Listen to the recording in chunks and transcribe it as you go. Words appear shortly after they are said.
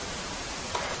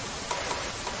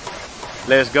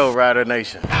Let's go, Rider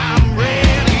Nation. I'm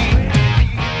ready.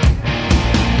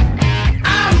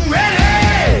 I'm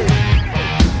ready.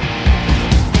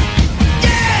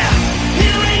 Yeah,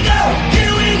 here we go.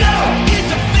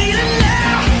 It's a feeling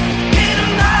now. Get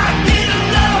 'em high, get 'em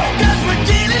low, 'cause we're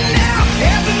dealing now.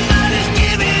 Everybody's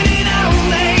giving it all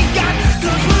they got,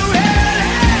 'cause we're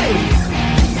ready.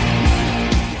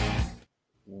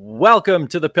 Welcome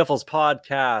to the Piffles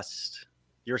Podcast,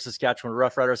 your Saskatchewan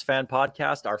Rough Riders fan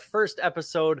podcast, our first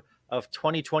episode of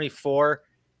 2024.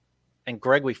 And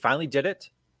Greg, we finally did it.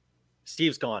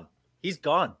 Steve's gone. He's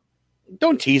gone.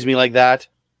 Don't tease me like that.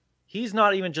 He's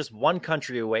not even just one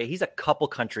country away. He's a couple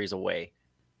countries away.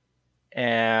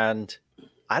 And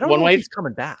I don't know if he's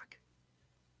coming back.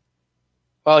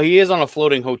 Well, he is on a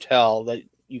floating hotel that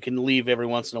you can leave every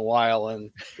once in a while,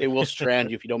 and it will strand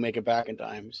you if you don't make it back in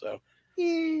time. So,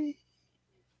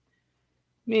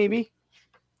 maybe.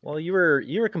 Well, you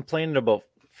were complaining about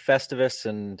Festivus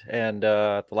and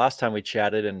the last time we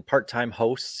chatted and part-time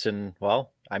hosts, and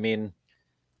well, I mean,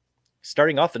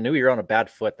 starting off the new year on a bad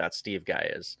foot, that Steve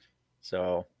guy is.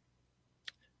 So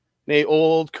May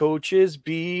old coaches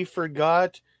be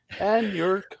forgot and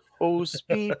your hosts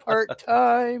be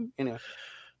part-time. Anyway.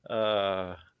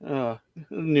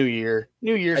 New year,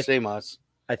 same us.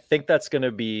 I think that's going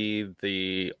to be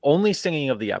the only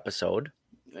singing of the episode.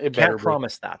 Can't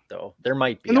promise that though. There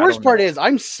might be. And the worst part is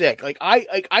I'm sick.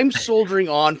 I'm soldiering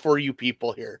on for you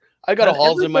people here. I got a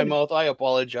halls in my mouth. I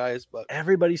apologize, but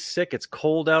everybody's sick. It's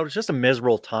cold out. It's just a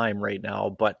miserable time right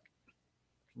now, but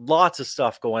lots of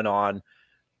stuff going on.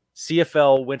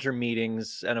 CFL winter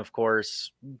meetings, and of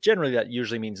course, generally that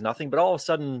usually means nothing, but all of a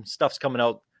sudden stuff's coming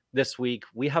out this week.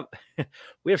 We have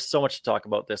so much to talk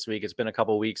about this week. It's been a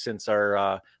couple of weeks since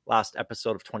our last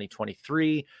episode of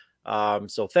 2023.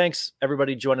 So thanks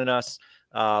everybody joining us,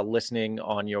 listening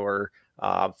on your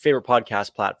favorite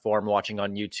podcast platform, watching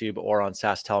on YouTube or on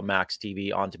SaskTel Max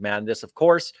TV on demand. This, of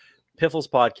course, Piffles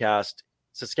Podcast,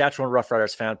 Saskatchewan Rough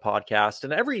Riders fan podcast.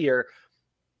 And every year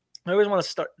I always want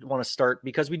to start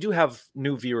because we do have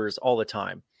new viewers all the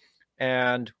time.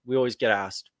 And we always get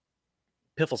asked,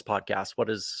 Piffles Podcast, what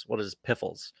is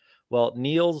Piffles? Well,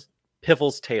 Neil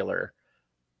Piffles Taylor,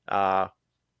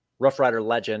 Rough Rider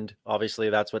legend,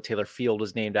 obviously that's what Taylor Field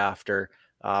was named after,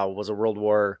 was a World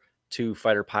War II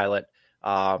fighter pilot,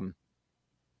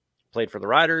 played for the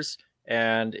Riders,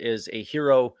 and is a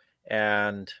hero.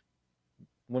 And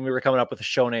when we were coming up with a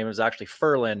show name, it was actually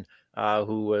Ferlin,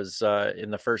 who was in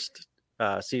the first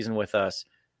season with us,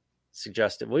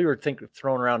 suggested. We were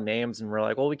throwing around names, and we're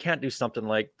like, well, we can't do something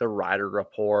like the Rider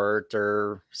Report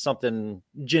or something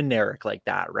generic like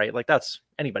that, right? Like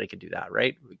anybody could do that,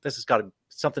 right? This has got to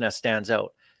something that stands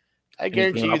out. I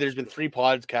guarantee you there's been 3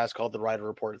 podcasts called the Rider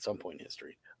Report at some point in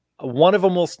history. One of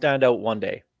them will stand out one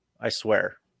day. I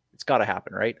swear. It's got to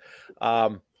happen, right?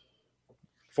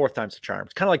 Fourth time's a charm.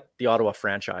 It's kind of like the Ottawa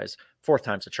franchise. Fourth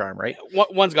time's a charm, right?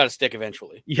 One's got to stick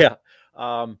eventually. Yeah.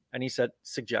 And he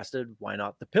suggested, why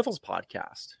not the Piffles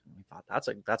Podcast? And we thought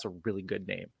that's a really good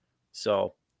name.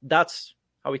 So that's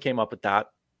how we came up with that.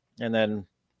 And then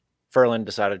Ferlin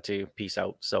decided to peace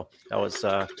out. So that was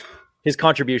his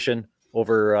contribution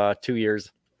over 2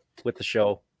 years with the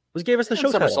show. Gave us the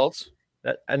show somersaults.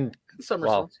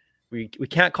 Somersaults. We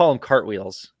can't call them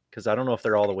cartwheels because I don't know if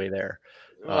they're all the way there.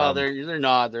 Well, they're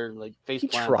not. They're like face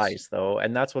plants. He tries though,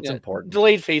 and that's what's important.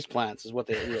 Delayed face plants is what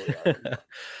they really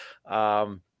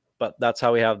are. But that's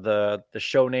how we have the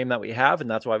show name that we have,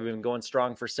 and that's why we've been going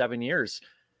strong for 7 years,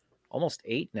 almost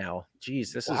 8 now.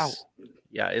 Jeez, this is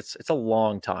it's a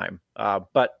long time.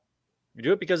 But we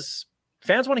do it because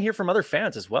fans want to hear from other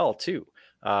fans as well too,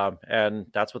 and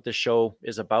that's what this show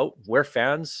is about. We're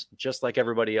fans just like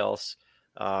everybody else.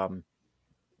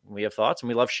 We have thoughts, and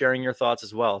we love sharing your thoughts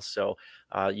as well. So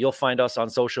you'll find us on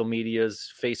social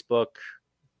medias, Facebook,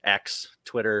 X,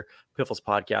 Twitter, Piffles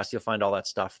Podcast. You'll find all that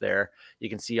stuff there. You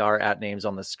can see our @names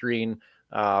on the screen,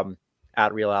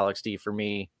 at Real Alex D for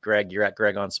me. Greg, you're at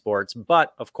Greg on Sports.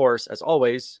 But of course, as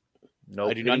always,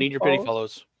 I do not need your pity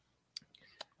follows.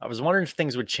 I was wondering if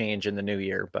things would change in the new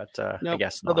year, but I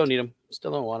guess still don't need them. Still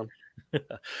don't want them.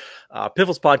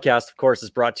 Piffles Podcast, of course,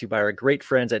 is brought to you by our great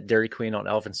friends at Dairy Queen on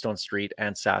Elphinstone Street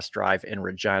and Sask Drive in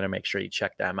Regina. Make sure you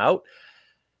check them out.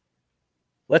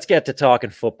 Let's get to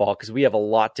talking football because we have a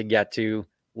lot to get to.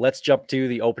 Let's jump to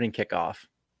the opening kickoff.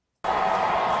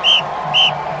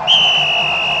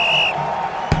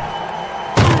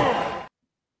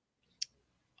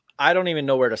 I don't even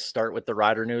know where to start with the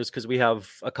Rider news because we have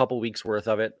a couple weeks worth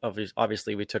of it.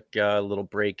 Obviously, we took a little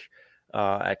break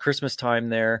at Christmas time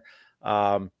there.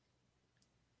 So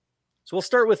we'll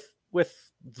start with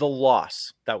the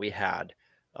loss that we had.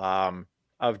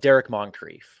 of Derrick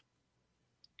Moncrief.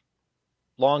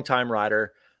 Longtime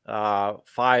rider,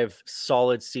 5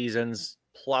 solid seasons,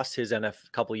 plus his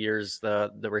couple years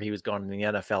where he was going in the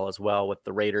NFL as well with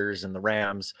the Raiders and the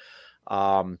Rams,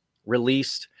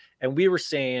 released. And we were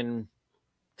saying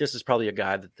this is probably a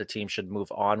guy that the team should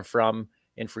move on from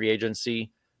in free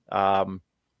agency.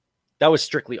 That was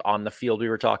strictly on the field we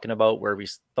were talking about, where we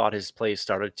thought his play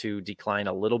started to decline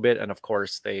a little bit. And of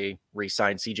course, they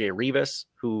re-signed CJ Reavis,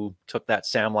 who took that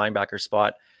Sam linebacker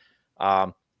spot.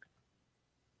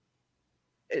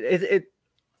 It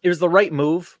was the right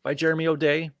move by Jeremy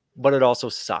O'Day, but it also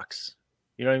sucks.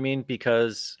 You know what I mean?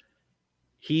 Because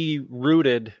he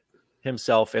rooted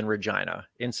himself in Regina,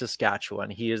 in Saskatchewan.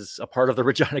 He is a part of the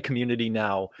Regina community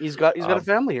now. He's got a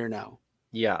family here now.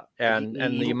 Yeah, and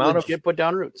he the amount of put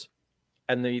down roots.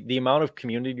 And the amount of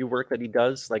community work that he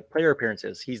does, like player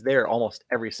appearances, he's there almost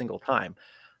every single time.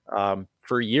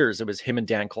 For years, it was him and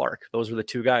Dan Clark. Those were the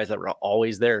 2 guys that were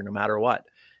always there no matter what.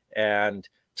 And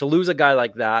to lose a guy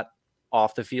like that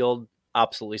off the field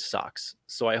absolutely sucks.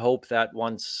 So I hope that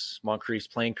once Moncrief's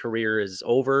playing career is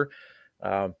over,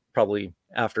 probably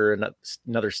after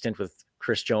another stint with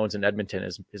Chris Jones in Edmonton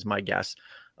is my guess.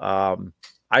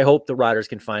 I hope the Riders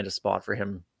can find a spot for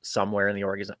him somewhere in the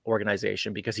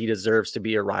organization, because he deserves to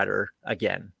be a Rider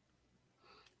again.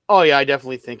 Oh yeah, I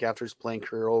definitely think after his playing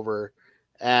career over,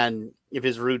 and if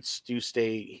his roots do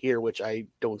stay here, which I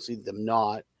don't see them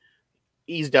not,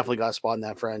 he's definitely got a spot in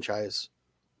that franchise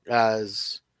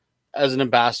as an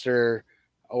ambassador,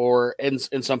 or in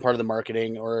some part of the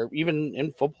marketing, or even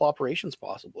in football operations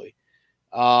possibly.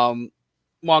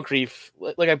 Moncrief,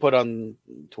 like I put on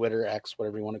Twitter, X,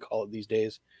 whatever you want to call it these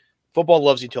days, football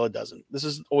loves you till it doesn't. This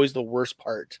is always the worst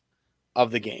part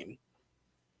of the game.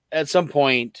 At some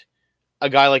point, a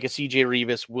guy like a CJ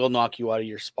Reavis will knock you out of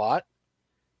your spot.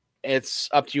 It's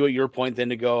up to you at your point then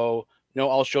to go, no,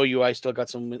 I'll show you I still got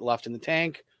some left in the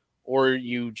tank, or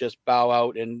you just bow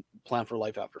out and plan for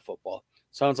life after football.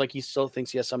 Sounds like he still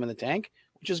thinks he has some in the tank,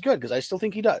 which is good, because I still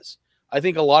think he does. I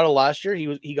think a lot of last year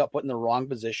he got put in the wrong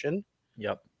position.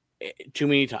 Yep. Too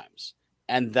many times.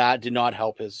 And that did not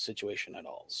help his situation at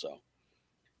all. So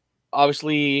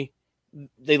obviously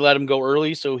they let him go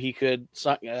early so he could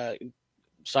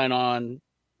sign on,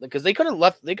 because they could have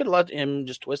let him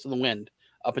just twist in the wind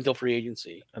up until free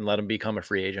agency and let him become a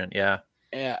free agent. Yeah.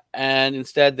 Yeah. And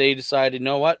instead they decided, you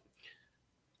know what?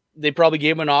 They probably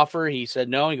gave him an offer. He said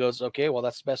no. He goes, okay, well,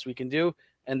 that's the best we can do.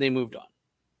 And they moved on.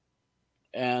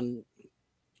 And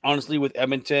honestly, with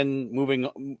Edmonton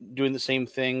doing the same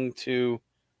thing to,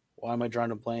 why am I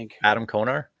drawing a blank? Adam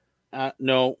Konar?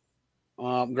 No,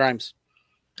 Grimes.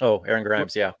 Oh, Aaron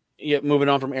Grimes, yeah. Yeah, moving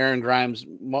on from Aaron Grimes,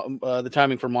 the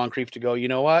timing for Moncrief to go, you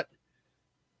know what?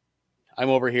 I'm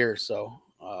over here, so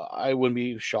I wouldn't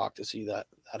be shocked to see that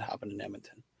happen in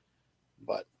Edmonton.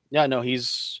 But yeah, no,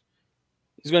 he's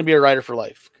going to be a Rider for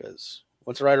life, because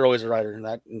once a Rider, always a Rider, and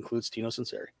that includes Tino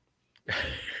Sinceri.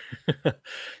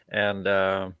 And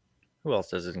who else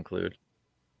does it include?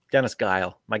 Dennis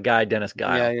Guile, my guy, Dennis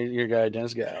Guile. Yeah, your guy,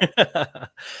 Dennis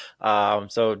Guile.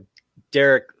 So,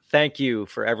 Derrick, thank you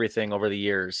for everything over the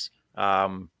years,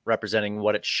 representing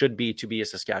what it should be to be a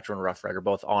Saskatchewan Rough Rider,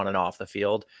 both on and off the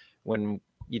field. When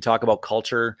you talk about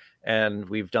culture, and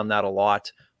we've done that a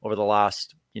lot over the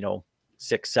last,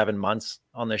 6-7 months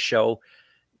on this show,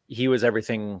 he was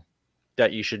everything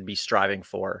that you should be striving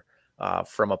for.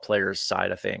 From a player's side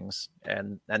of things,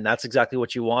 and that's exactly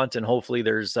what you want. And hopefully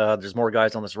there's more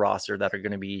guys on this roster that are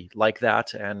going to be like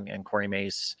that, and Corey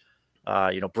Mace,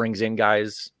 brings in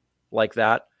guys like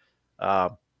that.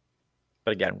 But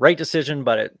again, right decision,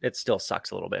 but it still sucks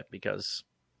a little bit, because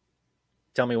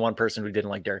tell me one person who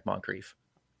didn't like Derrick Moncrief.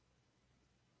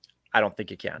 I don't think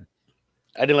you can.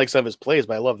 I didn't like some of his plays,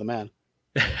 but I love the man.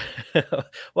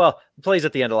 Well, plays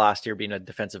at the end of last year being a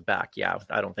defensive back. Yeah,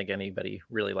 I don't think anybody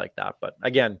really liked that. But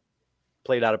again,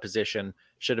 played out of position,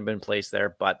 should have been placed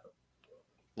there, but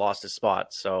lost his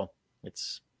spot. So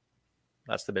that's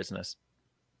the business.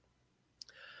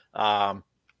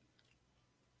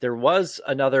 There was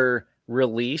another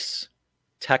release,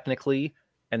 technically,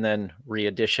 and then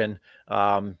re-edition.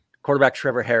 Quarterback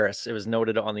Trevor Harris. It was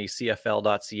noted on the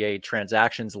CFL.ca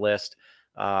transactions list.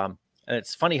 And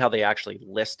it's funny how they actually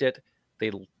list it.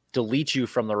 They delete you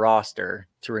from the roster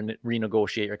to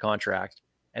renegotiate your contract,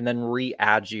 and then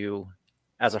re-add you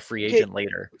as a free agent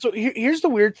later. So here's the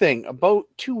weird thing. About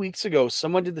 2 weeks ago,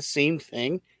 someone did the same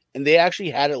thing, and they actually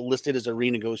had it listed as a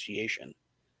renegotiation.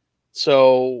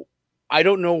 So I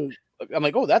don't know. I'm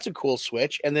like, oh, that's a cool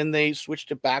switch. And then they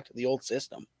switched it back to the old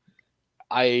system.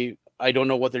 I I don't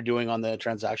know what they're doing on the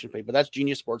transaction pay, but that's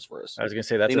genius sports for us. I was going to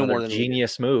say that's They know more another than we do.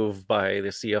 genius move by the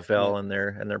CFL and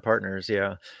their partners.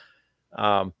 Yeah.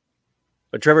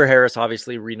 But Trevor Harris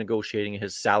obviously renegotiating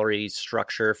his salary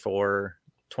structure for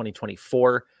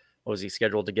 2024. What was he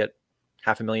scheduled to get?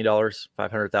 $500,000,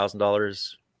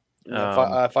 $500,000. Yeah,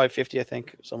 550, I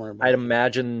think, somewhere. I'd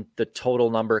imagine the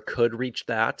total number could reach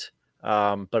that,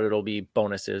 but it'll be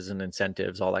bonuses and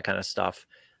incentives, all that kind of stuff,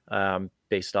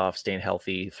 based off staying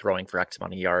healthy, throwing for X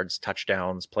amount of yards,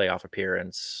 touchdowns, playoff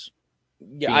appearance.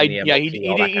 Yeah, he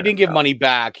didn't give money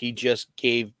back. He just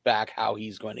gave back how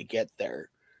he's going to get there,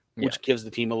 which gives the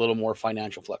team a little more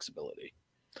financial flexibility.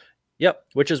 Yep,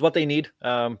 which is what they need,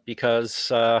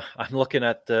 because I'm looking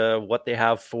at what they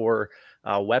have for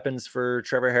weapons for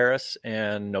Trevor Harris,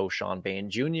 and no Sean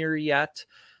Payne Jr. yet,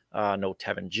 no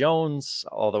Tevin Jones,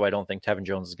 although I don't think Tevin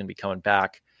Jones is going to be coming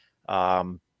back.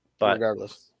 But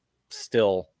regardless,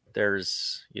 still,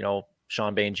 there's,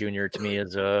 Sean Payne Jr. to me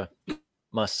is a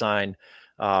must sign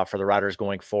for the Riders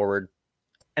going forward.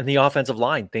 And the offensive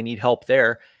line, they need help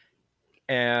there.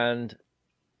 And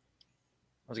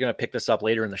I was going to pick this up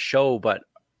later in the show, but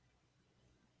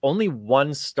only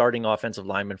one starting offensive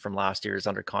lineman from last year is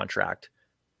under contract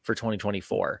for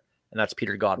 2024, and that's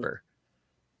Peter Godber.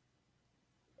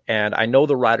 And I know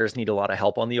the Riders need a lot of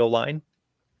help on the O-line,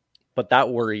 but that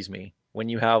worries me. When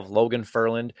you have Logan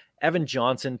Ferland, Evan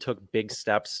Johnson took big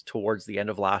steps towards the end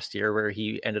of last year where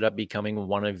he ended up becoming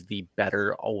one of the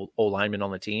better O-linemen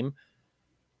on the team.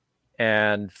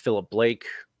 And Phillip Blake,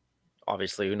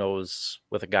 obviously, who knows,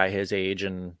 with a guy his age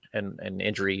and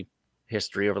injury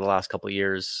history over the last couple of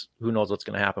years, who knows what's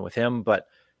going to happen with him. But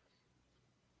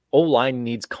O-line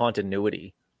needs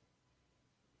continuity.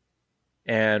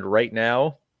 And right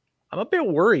now, I'm a bit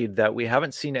worried that we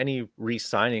haven't seen any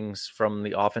re-signings from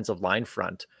the offensive line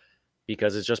front,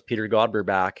 because it's just Peter Godber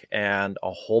back and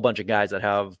a whole bunch of guys that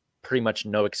have pretty much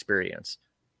no experience.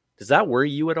 Does that worry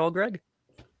you at all, Greg?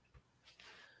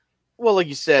 Well, like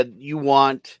you said, you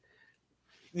want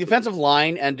the offensive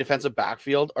line and defensive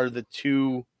backfield are the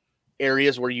two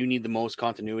areas where you need the most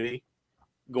continuity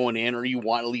going in, or you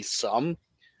want at least some.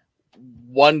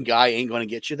 One guy ain't going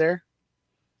to get you there.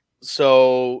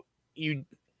 So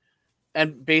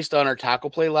and based on our tackle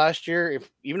play last year,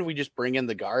 even if we just bring in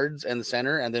the guards and the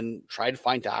center and then try to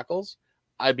find tackles,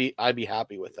 I'd be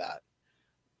happy with that.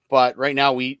 But right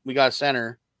now we got a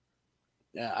center.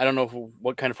 I don't know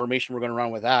what kind of formation we're going to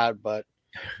run with that, but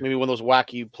maybe one of those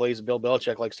wacky plays Bill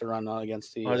Belichick likes to run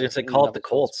against the. I was going to say, call it the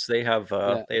Colts. They have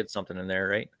they had something in there,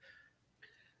 right?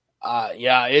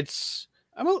 It's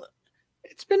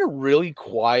been a really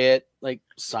quiet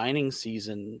signing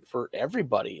season for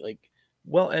everybody.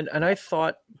 Well, and I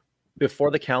thought before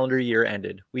the calendar year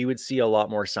ended, we would see a lot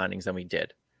more signings than we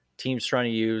did. Teams trying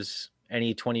to use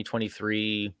any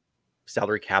 2023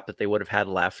 salary cap that they would have had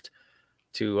left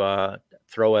to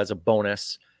throw as a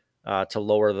bonus to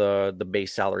lower the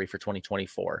base salary for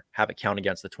 2024, have it count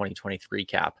against the 2023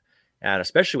 cap. And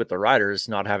especially with the Riders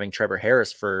not having Trevor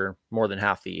Harris for more than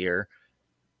half the year,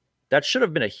 that should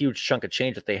have been a huge chunk of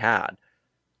change that they had.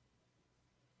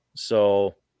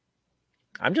 So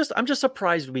I'm just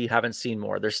surprised we haven't seen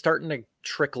more. They're starting to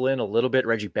trickle in a little bit.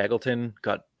 Reggie Begelton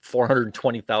got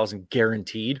 $420,000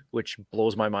 guaranteed, which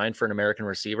blows my mind for an American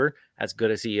receiver, as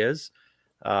good as he is.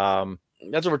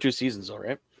 That's over 2 seasons, though,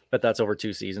 right? But that's over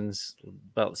 2 seasons.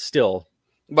 But still,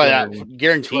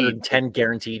 guaranteed, 10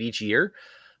 guaranteed each year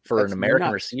for an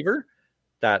American receiver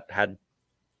that had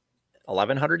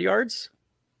 1,100 yards.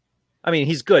 I mean,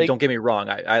 he's good. Don't get me wrong.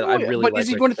 I really. But is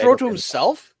he going to throw to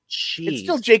himself? Jeez. It's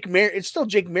still Jake Mayer. It's still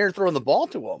Jake Mayer throwing the ball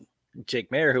to him.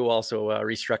 Jake Mayer, who also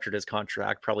restructured his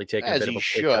contract, probably taking a bit of a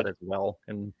pay cut as well.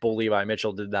 And Bo Levi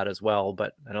Mitchell did that as well,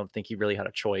 but I don't think he really had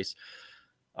a choice.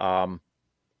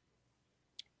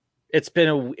 It's been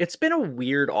a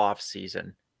weird off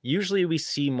season. Usually we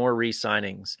see more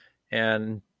re-signings,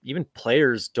 and even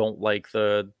players don't like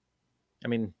you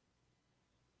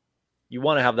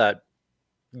want to have that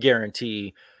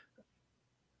guarantee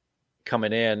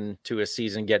coming in to a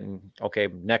season getting, okay,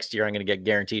 next year I'm going to get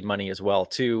guaranteed money as well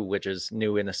too, which is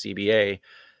new in the CBA.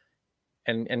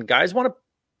 And guys want to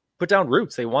put down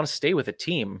roots. They want to stay with a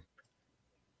team,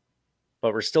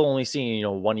 but we're still only seeing,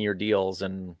 1-year deals.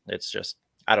 And it's just,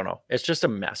 I don't know. It's just a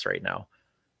mess right now.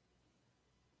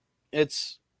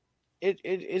 It's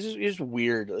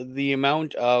weird. The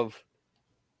amount of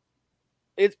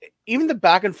even the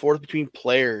back and forth between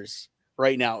players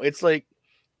right now. It's like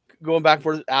going back and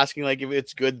forth asking if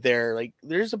it's good there.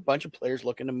 There's a bunch of players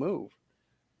looking to move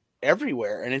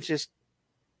everywhere, and it's just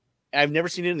I've never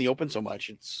seen it in the open so much.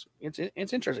 It's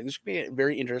interesting. This could be a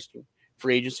very interesting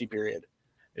free agency period.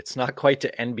 it's not quite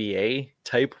to NBA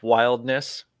type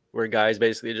wildness where guys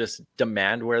basically just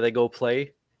demand where they go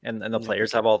play and the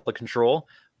players have all the control,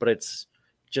 but it's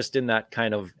just in that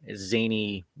kind of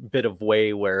zany bit of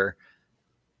way where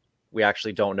we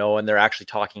actually don't know and they're actually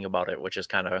talking about it, which is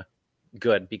kind of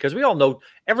good because we all know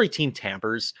every team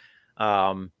tampers.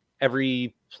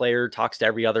 Every player talks to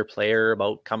every other player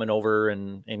about coming over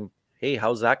and hey,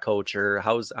 how's that coach or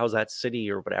how's that city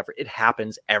or whatever. It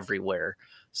happens everywhere.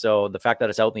 So the fact that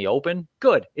it's out in the open,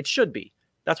 good. It should be.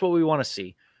 That's what we want to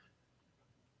see.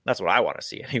 That's what I want to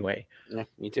see anyway. Yeah,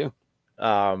 me too.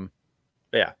 But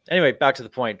yeah. Anyway, back to the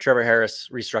point. Trevor Harris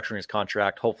restructuring his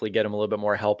contract. Hopefully get him a little bit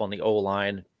more help on the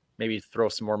O-line. Maybe throw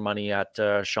some more money at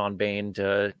Sean Bain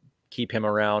to keep him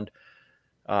around.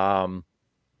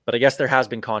 But I guess there has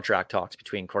been contract talks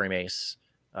between Corey Mace,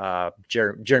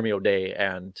 Jeremy O'Day,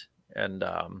 and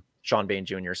Sean Bain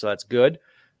Jr. So that's good.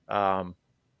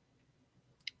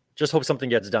 Just hope something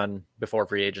gets done before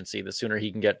free agency. The sooner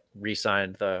he can get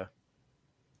re-signed, the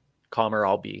calmer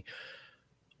I'll be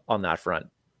on that front.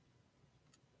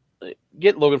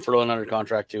 Get Logan Furlan under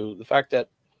contract too. The fact that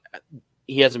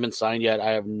he hasn't been signed yet,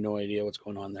 I have no idea what's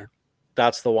going on there.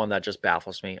 That's the one that just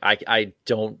baffles me. I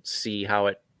don't see how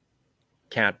it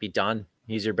can't be done.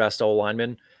 He's your best O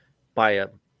lineman by a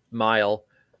mile.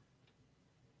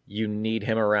 You need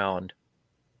him around.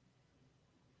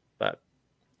 But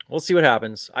we'll see what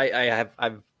happens. I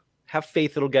have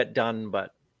faith it'll get done,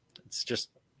 but it's just,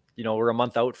 we're a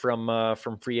month out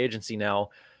from free agency now,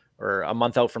 or a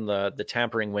month out from the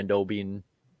tampering window being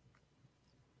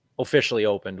officially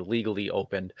opened, legally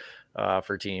opened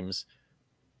for teams.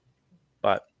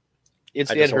 But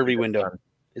it's the Ed Hervey window.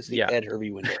 It's the Ed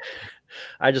Hervey window.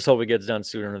 I just hope it gets done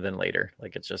sooner than later.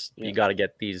 Like, it's just, you got to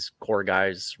get these core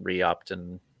guys re-upped.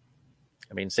 And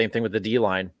I mean, same thing with the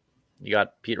D-line. You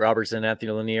got Pete Robertson,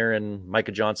 Anthony Lanier, and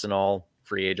Micah Johnson, all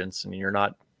free agents, and you're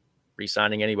not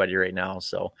re-signing anybody right now.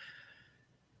 So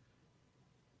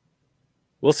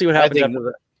we'll see what happens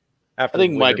after I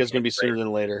think Micah's going to be sooner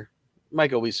than later.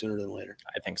 Micah will be sooner than later.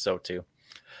 I think so too.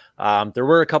 There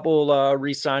were a couple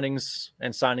re-signings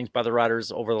and signings by the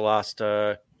Riders over the last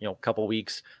couple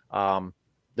weeks.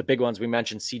 The big ones we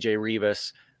mentioned: C.J.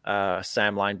 Rivas,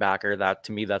 Sam linebacker. That,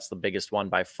 to me, that's the biggest one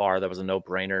by far. That was a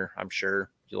no-brainer. I'm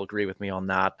sure you'll agree with me on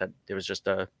that. That it was just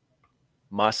a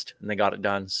must, and they got it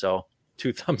done. So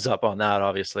 2 thumbs up on that,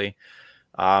 obviously.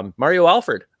 Mario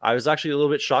Alford. I was actually a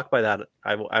little bit shocked by that.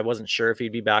 I wasn't sure if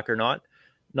he'd be back or not.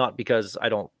 Not because I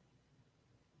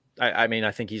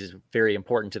think he's very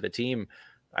important to the team.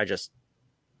 I just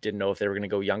didn't know if they were going to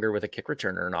go younger with a kick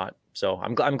returner or not. So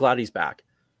I'm glad he's back.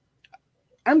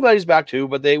 I'm glad he's back too,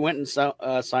 but they went and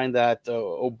signed that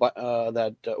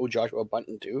Joshua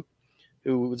Bunton too,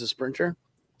 who was a sprinter.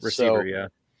 Receiver,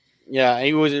 Yeah,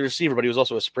 he was a receiver, but he was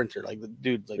also a sprinter. Like, the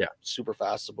dude, super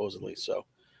fast supposedly. So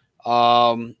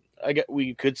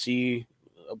we could see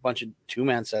a bunch of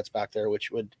 2-man sets back there,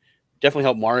 which would definitely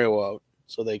help Mario out,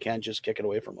 so they can't just kick it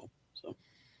away from him. So,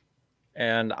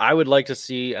 and I would like to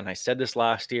see, and I said this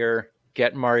last year,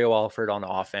 get Mario Alford on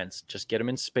offense. Just get him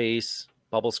in space,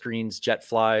 bubble screens, jet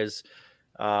flies,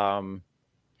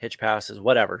 hitch passes,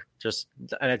 whatever.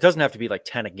 And it doesn't have to be like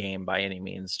 10 a game by any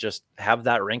means. Just have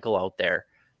that wrinkle out there.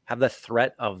 Have the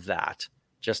threat of that,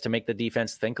 just to make the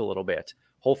defense think a little bit.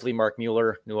 Hopefully Mark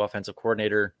Mueller, new offensive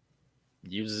coordinator,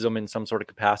 uses him in some sort of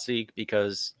capacity,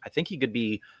 because I think he could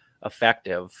be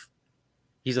effective.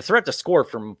 He's a threat to score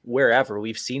from wherever.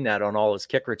 We've seen that on all his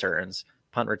kick returns,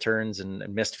 punt returns, and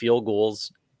missed field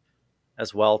goals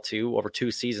as well too. Over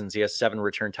 2 seasons, he has 7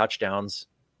 return touchdowns.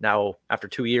 Now, after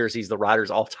 2 years, he's the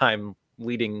Riders' all-time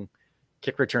leading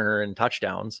kick returner in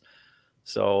touchdowns.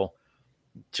 So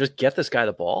just get this guy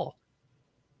the ball.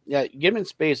 Yeah, get him in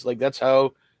space. Like, that's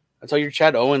how your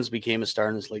Chad Owens became a star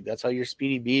in this league. That's how your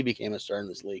Speedy B became a star in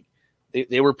this league.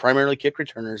 They were primarily kick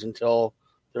returners until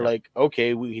they're like,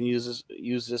 okay, we can use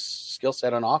this skill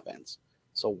set on offense.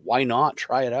 So why not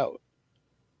try it out?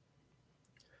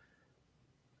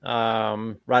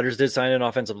 Riders did sign an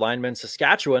offensive lineman.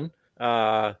 Saskatchewan,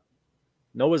 Noah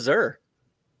Zur.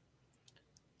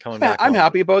 I'm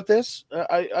happy about this.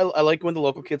 I like when the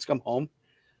local kids come home.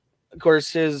 Of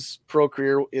course, his pro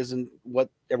career isn't what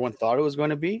everyone thought it was going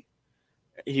to be.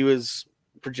 He was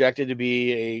projected to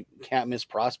be a can't-miss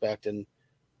prospect, and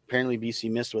apparently BC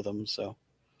missed with him. So,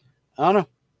 I don't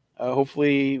know.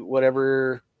 Hopefully,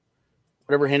 whatever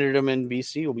hindered him in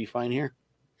BC will be fine here.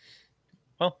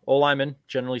 Well, O-linemen,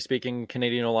 generally speaking,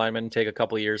 Canadian O-linemen take a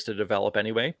couple of years to develop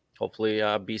anyway. Hopefully,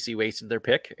 BC wasted their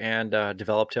pick and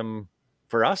developed him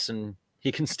for us, and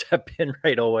he can step in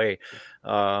right away.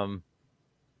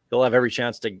 He'll have every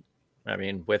chance to I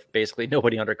mean, with basically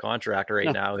nobody under contract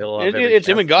right now, he'll have It's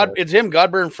him and it's him,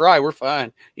 Godburn Fry. We're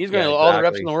fine. He's going to all the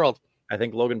reps in the world. I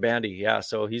think Logan Bandy. Yeah.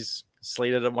 So he's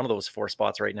slated at one of those 4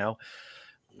 spots right now.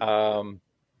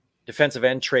 Defensive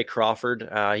end, Trey Crawford.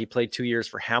 He played 2 years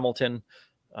for Hamilton.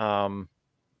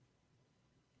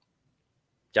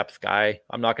 Depth guy.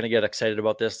 I'm not going to get excited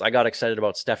about this. I got excited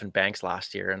about Stephen Banks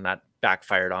last year, and that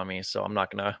backfired on me. So I'm not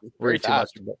going to worry too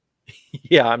much.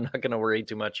 Yeah, I'm not going to worry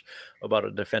too much about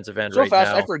a defensive end right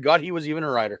now. I forgot he was even a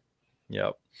Rider.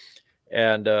 Yep.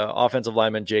 And offensive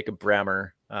lineman Jacob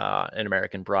Brammer, an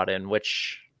American, brought in,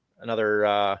 which another,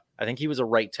 I think he was a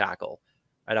right tackle.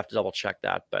 I'd have to double check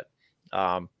that. But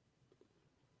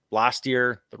last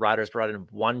year, the Riders brought in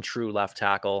one true left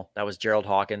tackle. That was Gerald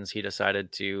Hawkins. He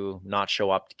decided to not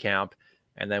show up to camp.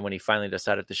 And then when he finally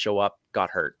decided to show up,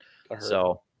 got hurt.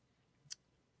 So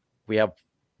we have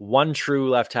one true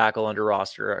left tackle on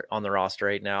the roster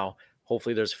right now.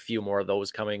 Hopefully there's a few more of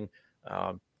those coming.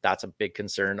 That's a big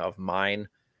concern of mine.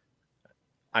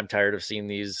 I'm tired of seeing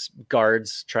these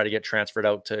guards try to get transferred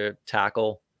out to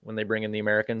tackle when they bring in the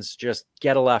Americans. Just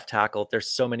get a left tackle. There's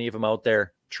so many of them out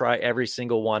there. Try every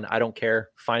single one. I don't care.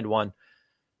 Find one.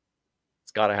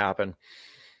 It's got to happen.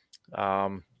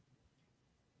 But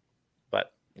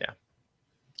yeah.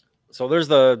 So there's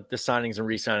the signings and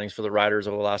re-signings for the Riders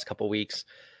over the last couple of weeks.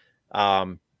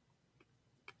 To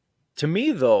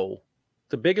me, though,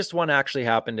 the biggest one actually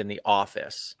happened in the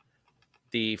office.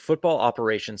 The football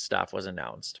operations staff was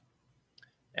announced.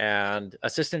 And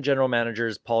assistant general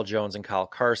managers Paul Jones and Kyle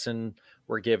Carson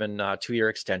were given 2-year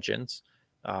extensions.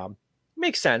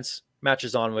 Makes sense.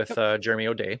 Matches on with Jeremy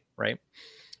O'Day, right?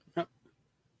 Yep.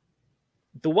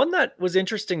 The one that was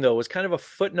interesting, though, was kind of a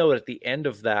footnote at the end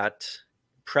of that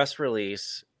press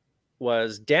release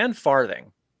was Dan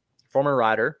Farthing, former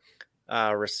Rider,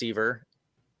 receiver,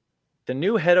 the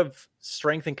new head of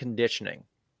strength and conditioning.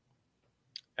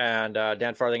 And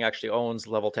Dan Farthing actually owns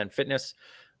Level 10 Fitness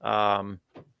and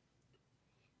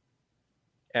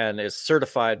is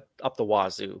certified up the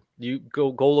wazoo. You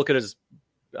go look at his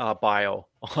bio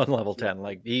on Level 10.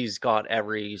 Like, he's got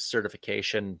every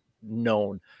certification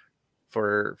known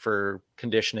for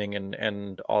conditioning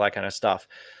and all that kind of stuff.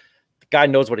 The guy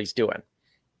knows what he's doing.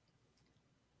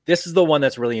 This is the one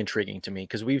that's really intriguing to me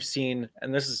because we've seen,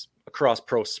 and this is across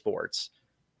pro sports,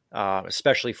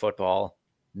 especially football,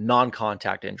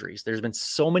 non-contact injuries. There's been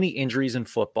so many injuries in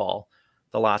football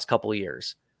the last couple of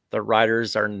years. The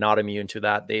Riders are not immune to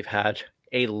that. They've had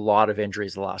a lot of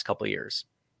injuries the last couple of years.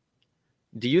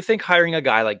 Do you think hiring a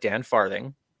guy like Dan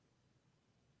Farthing,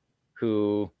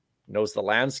 who knows the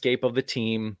landscape of the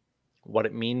team, what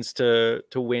it means to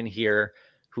win here,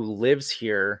 who lives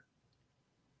here,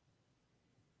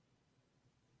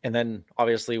 and then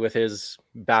obviously with his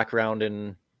background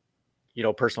in,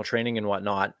 personal training and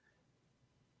whatnot,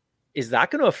 is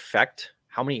that going to affect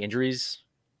how many injuries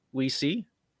we see?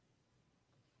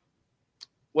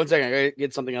 1 second, I gotta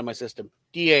get something on my system.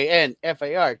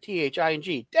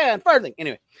 DanFarthing. Dan Farthing.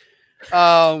 Anyway.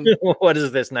 What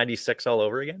is this, 96 all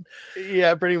over again?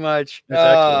 Yeah, pretty much.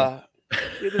 I'll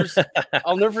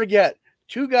never forget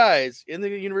 2 guys in the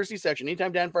university section.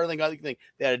 Anytime Dan Farthing got the thing,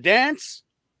 they had a dance,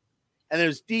 and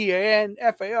there's DanFarthing.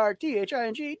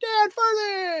 Dan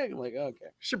Farthing. I'm like, okay.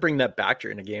 Should bring that back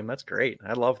during a game. That's great.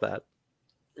 I love that.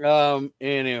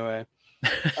 Anyway.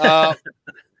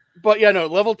 But yeah, no,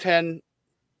 Level 10,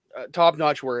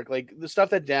 top-notch work. Like the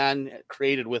stuff that Dan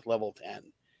created with Level 10.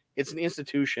 It's an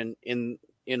institution in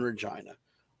Regina.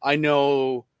 I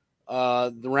know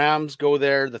the Rams go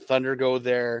there, the Thunder go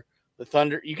there. The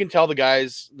Thunder, you can tell the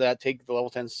guys that take the Level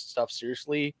 10 stuff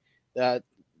seriously, that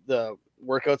the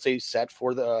workouts they set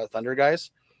for the Thunder guys,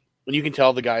 and you can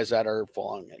tell the guys that are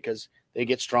following it because they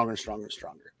get stronger and stronger and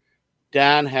stronger.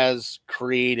 Dan has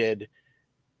created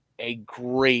a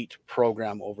great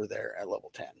program over there at Level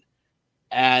 10.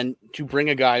 And to bring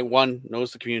a guy, one,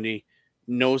 knows the community,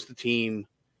 knows the team,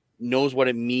 knows what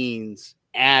it means,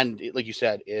 and like you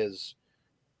said, is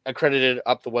accredited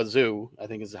up the wazoo, I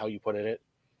think is how you put it.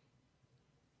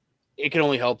 It can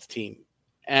only help the team.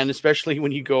 And especially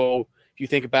when you go, if you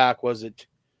think back, was it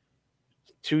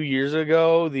 2 years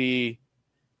ago, the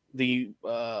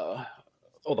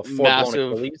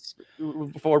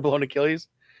four blown Achilles?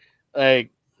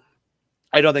 Like,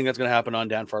 I don't think that's going to happen on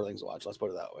Dan Farthing's watch. Let's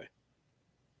put it that way.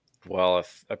 Well,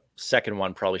 if a second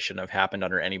one probably shouldn't have happened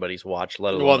under anybody's watch,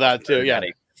 let alone that too. Yeah.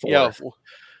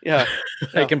 Yeah.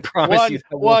 I can promise you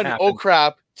that one, oh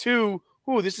crap. 2,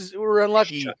 we're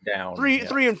unlucky. Shut down.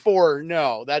 3 and 4.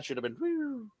 No, that should have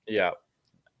been. Yeah.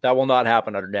 That will not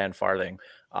happen under Dan Farthing.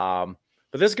 But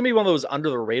this is going to be one of those under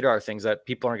the radar things that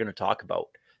people aren't going to talk about.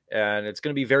 and it's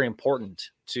going to be very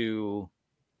important to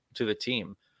the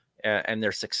team and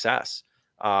their success.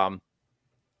 Not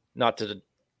to,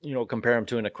 compare him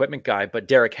to an equipment guy, but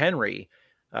Derrick Henry,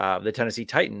 the Tennessee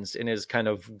Titans, in his kind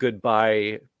of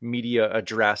goodbye media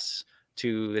address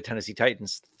to the Tennessee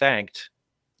Titans, thanked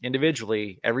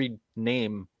individually every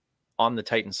name on the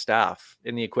Titans staff,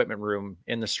 in the equipment room,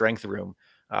 in the strength room,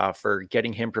 for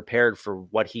getting him prepared for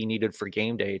what he needed for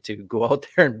game day to go out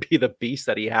there and be the beast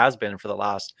that he has been for the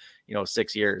last,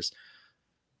 6 years.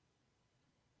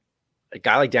 A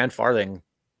guy like Dan Farthing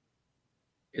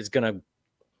is going to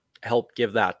help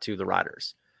give that to the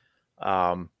Riders.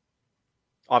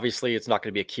 Obviously, it's not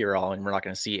going to be a cure-all, and we're not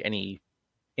going to see any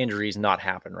injuries not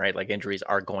happen, right? Like, injuries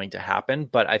are going to happen,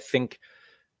 but I think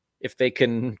if they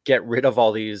can get rid of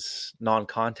all these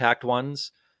non-contact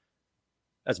ones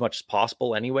as much as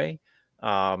possible anyway,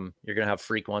 you're going to have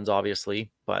freak ones,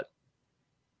 obviously, but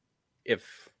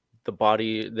if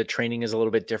the training is a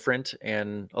little bit different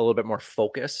and a little bit more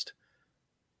focused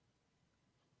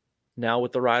now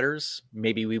with the Riders,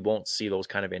 maybe we won't see those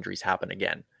kind of injuries happen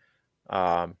again.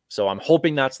 So I'm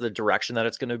hoping that's the direction that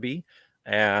it's going to be.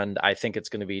 And I think it's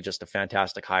going to be just a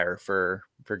fantastic hire for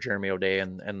Jeremy O'Day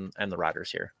and the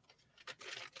Riders here.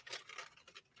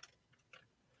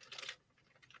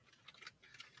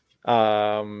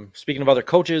 Speaking of other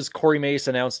coaches, Corey Mace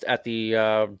announced at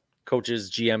the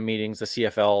coaches GM meetings, the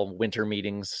CFL winter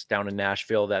meetings down in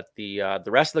Nashville, that the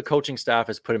rest of the coaching staff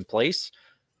is put in place.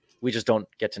 We just don't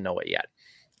get to know it yet.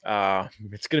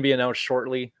 It's going to be announced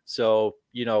shortly. So,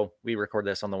 we record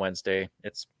this on the Wednesday.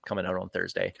 It's coming out on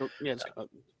Thursday. Yeah.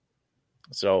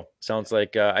 So sounds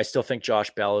like I still think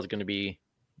Josh Bell is going to be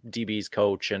DB's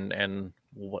coach and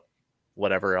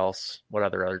whatever else, what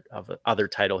other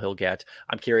title he'll get.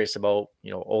 I'm curious about,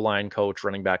 O-line coach,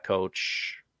 running back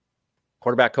coach,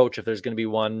 quarterback coach, if there's going to be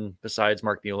one besides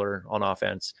Mark Mueller on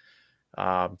offense.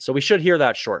 So we should hear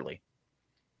that shortly.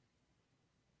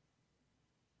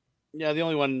 Yeah, the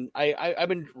only one I've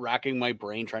been racking my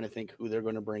brain trying to think who they're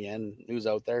going to bring in, who's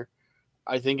out there.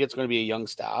 I think it's going to be a young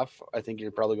staff. I think you're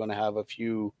probably going to have a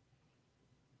few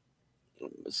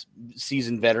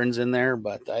seasoned veterans in there,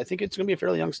 but I think it's going to be a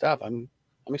fairly young staff. I'm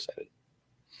excited.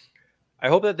 I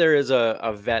hope that there is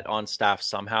a vet on staff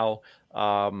somehow,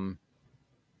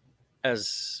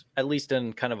 as at least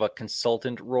in kind of a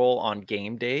consultant role on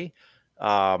game day,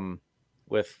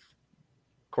 with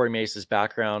Corey Mace's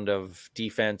background of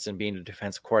defense and being a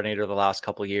defensive coordinator the last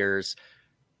couple of years.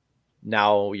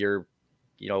 Now you're,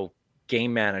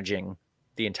 game managing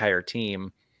the entire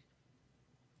team,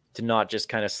 to not just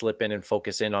kind of slip in and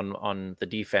focus in on the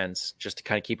defense, just to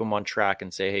kind of keep them on track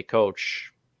and say, hey,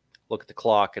 coach, look at the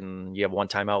clock and you have one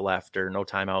timeout left or no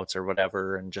timeouts or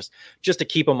whatever. And just to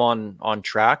keep them on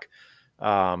track.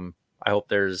 I hope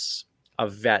there's a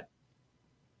vet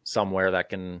somewhere that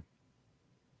can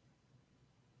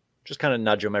just kind of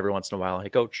nudge them every once in a while. Hey,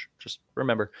 coach, just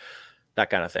remember, that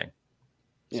kind of thing.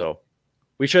 Yeah. So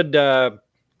we should,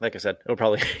 like I said, it'll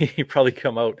probably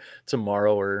come out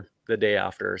tomorrow or the day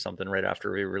after or something, right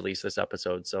after we release this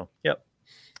episode. So, yep.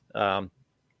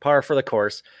 Par for the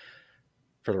course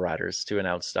for the Riders to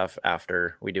announce stuff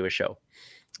after we do a show.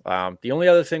 The only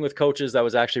other thing with coaches that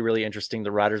was actually really interesting,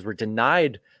 the Riders were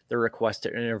denied their request to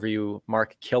interview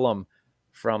Mark Killam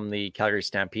from the Calgary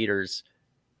Stampeders.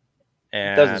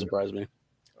 And it doesn't surprise me.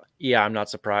 Yeah, I'm not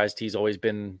surprised. He's always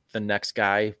been the next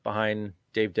guy behind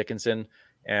Dave Dickinson.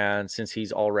 And since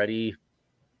he's already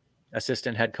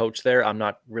assistant head coach there, I'm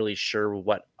not really sure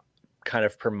what kind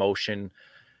of promotion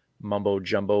mumbo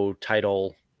jumbo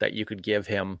title that you could give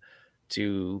him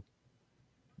to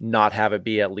not have it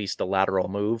be at least a lateral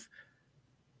move.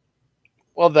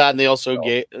 Well, that, and they also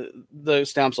gave the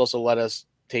Stamps also let us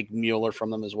take Mueller from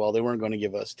them as well. They weren't going to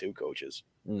give us two coaches.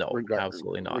 No,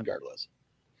 absolutely not. Regardless.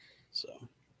 So.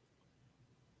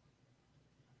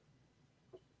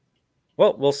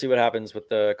 Well, we'll see what happens with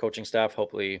the coaching staff,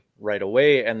 hopefully right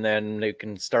away. And then they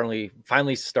can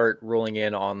finally start rolling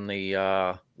in on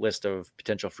the list of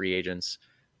potential free agents,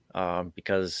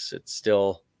 because it's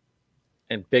still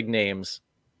in big names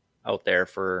out there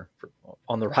for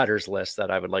on the Riders list that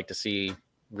I would like to see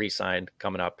re-signed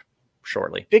coming up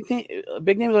shortly. Big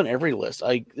names on every list.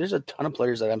 There's a ton of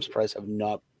players that I'm surprised have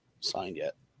not signed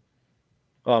yet.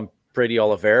 Brady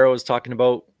Oliveira was talking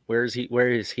about where is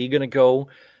he going to go?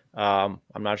 I'm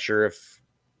not sure if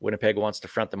Winnipeg wants to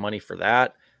front the money for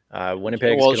that.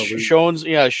 Winnipeg's going to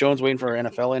lose. Schoen's waiting for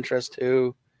NFL interest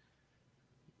too.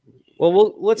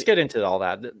 Well, let's get into all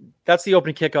that. That's the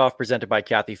opening kickoff presented by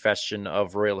Kathy Festian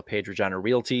of Royal LePage Regina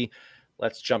Realty.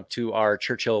 Let's jump to our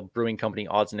Churchill Brewing Company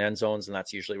Odds and Endzones, and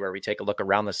that's usually where we take a look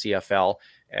around the CFL.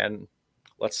 And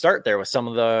let's start there with some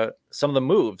of the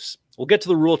moves. We'll get to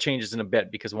the rule changes in a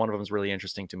bit because one of them is really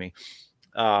interesting to me.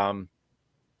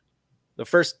 The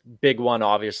first big one,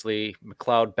 obviously,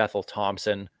 McLeod Bethel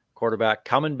Thompson, quarterback,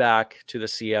 coming back to the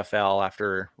CFL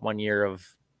after 1 year of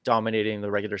dominating the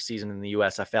regular season in the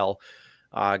USFL,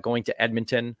 going to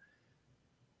Edmonton.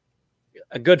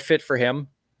 A good fit for him.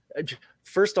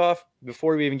 First off,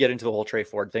 before we even get into the whole Trey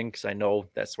Ford thing, because I know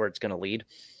that's where it's going to lead,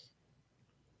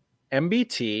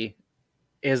 MBT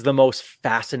is the most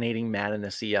fascinating man in the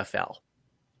CFL.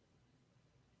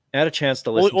 I had a chance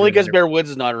to listen. Only because Bear Woods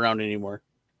is not around anymore.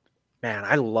 Man,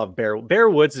 I love Bear. Bear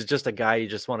Woods is just a guy you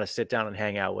just want to sit down and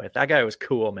hang out with. That guy was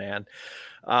cool, man.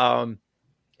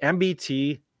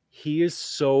 MBT, he is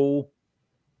so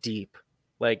deep,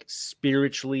 like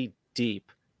spiritually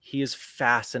deep. He is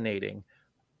fascinating.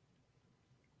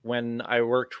 When I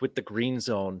worked with the Green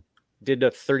Zone, did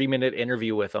a 30-minute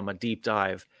interview with him, a deep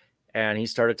dive, and he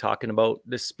started talking about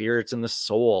the spirits and the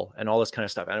soul and all this kind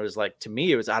of stuff. And it was like, to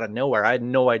me, it was out of nowhere. I had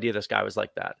no idea this guy was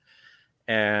like that.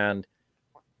 And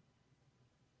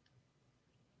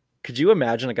could you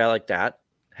imagine a guy like that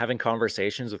having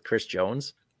conversations with Chris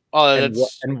Jones? Oh,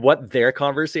 and what their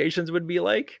conversations would be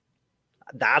like?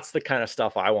 That's the kind of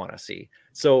stuff I want to see.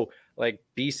 So, like,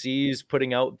 BC's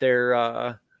putting out their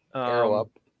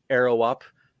arrow up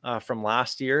from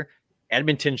last year.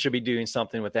 Edmonton should be doing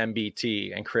something with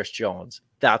MBT and Chris Jones.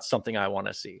 That's something I want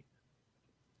to see.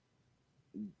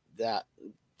 That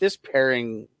this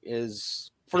pairing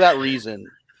is, for that reason,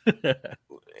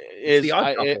 is the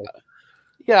odd couple.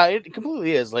 Yeah, it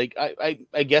completely is. Like,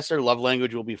 I guess their love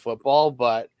language will be football,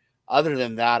 but other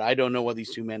than that, I don't know what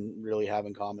these two men really have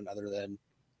in common other than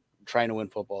trying to win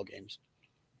football games.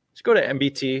 Just go to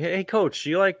MBT. Hey, coach,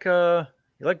 you like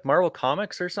Marvel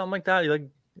comics or something like that? You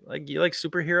like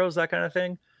superheroes, that kind of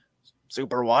thing?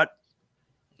 Super what?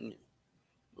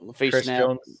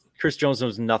 Chris Jones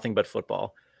knows nothing but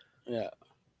football. Yeah.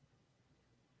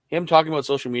 Him talking about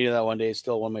social media that one day is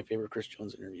still one of my favorite Chris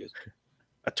Jones interviews.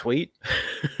 A tweet?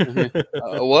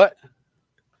 What?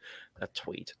 A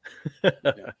tweet.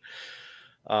 Yeah.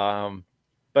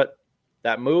 But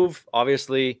that move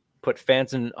obviously put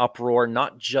fans in an uproar,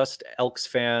 not just Elks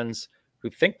fans who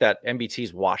think that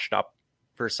MBT's washed up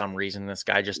for some reason. This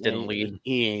guy just didn't lead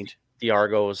he ain't the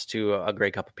Argos to a Grey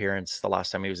Cup appearance the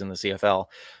last time he was in the CFL.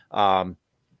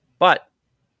 But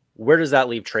where does that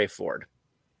leave Trey Ford?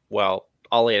 Well,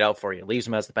 I'll lay it out for you. It leaves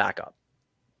him as the backup.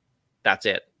 That's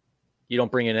it. You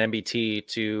don't bring in MBT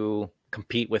to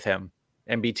compete with him.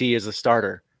 MBT is the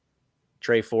starter.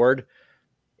 Trey Ford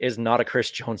is not a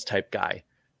Chris Jones type guy.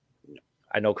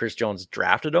 I know Chris Jones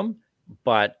drafted him,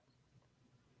 but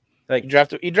like he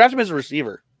drafted him as a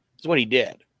receiver. That's what he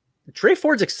did. Trey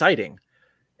Ford's exciting,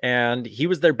 and he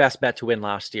was their best bet to win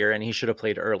last year, and he should have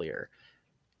played earlier.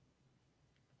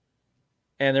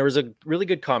 And there was a really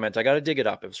good comment. I got to dig it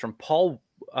up. It was from Paul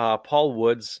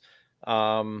Woods.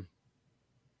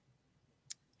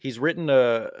 He's written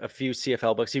a few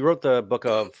CFL books. He wrote the book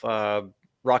of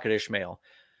Rocket Ishmael,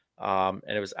 and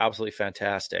it was absolutely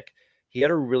fantastic. He had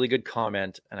a really good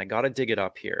comment, and I got to dig it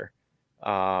up here.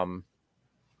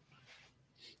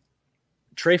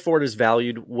 Trey Ford is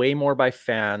valued way more by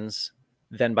fans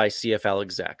than by CFL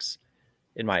execs,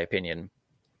 in my opinion.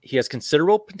 He has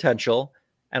considerable potential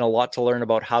and a lot to learn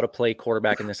about how to play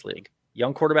quarterback in this league.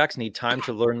 Young quarterbacks need time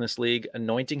to learn this league.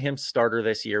 Anointing him starter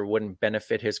this year wouldn't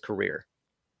benefit his career.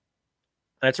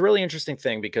 And it's a really interesting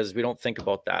thing because we don't think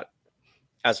about that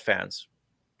as fans.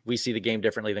 We see the game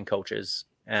differently than coaches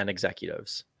and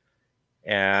executives.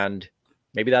 And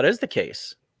maybe that is the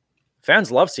case.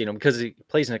 Fans love seeing him because he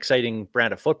plays an exciting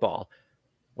brand of football.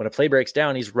 When a play breaks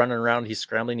down, he's running around, he's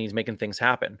scrambling, he's making things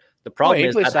happen. The problem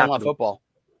is that football.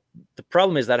 The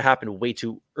problem is that happened way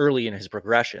too early in his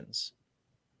progressions.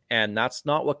 And that's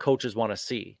not what coaches want to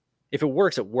see. If it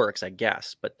works, I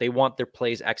guess. But they want their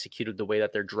plays executed the way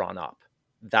that they're drawn up.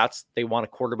 They want a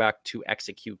quarterback to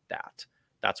execute that.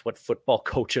 That's what football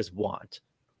coaches want.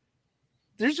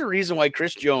 There's a reason why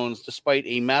Chris Jones, despite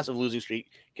a massive losing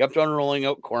streak, kept on rolling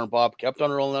out Corn Pop, kept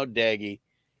on rolling out Daggy,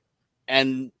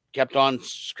 and kept on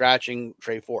scratching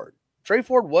Trey Ford. Trey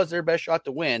Ford was their best shot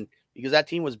to win because that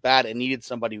team was bad and needed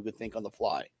somebody who could think on the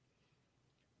fly.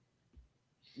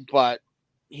 But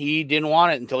he didn't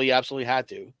want it until he absolutely had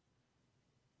to.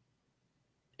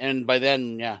 And by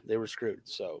then, yeah, they were screwed.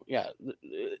 So, yeah,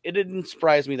 it didn't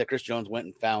surprise me that Chris Jones went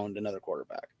and found another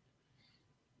quarterback.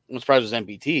 I'm surprised it was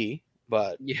MBT,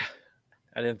 but... Yeah,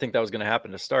 I didn't think that was going to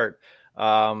happen to start.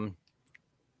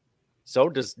 So,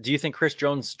 do you think Chris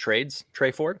Jones trades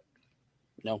Trey Ford?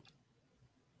 No.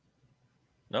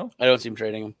 No? I don't see him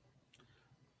trading him.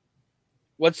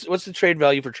 What's the trade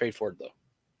value for Trey Ford, though?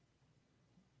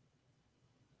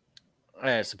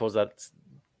 I suppose that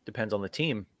depends on the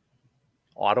team.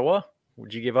 Ottawa,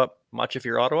 would you give up much if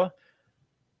you're Ottawa?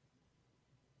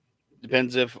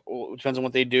 Depends on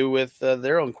what they do with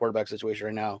their own quarterback situation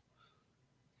right now.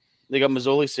 They got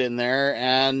Mazzoli sitting there,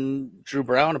 and Drew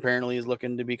Brown apparently is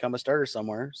looking to become a starter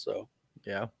somewhere. So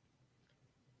yeah.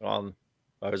 I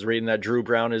was reading that Drew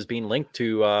Brown is being linked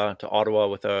to Ottawa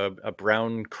with a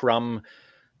Brown Crumb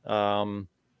 1-2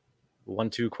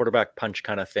 quarterback punch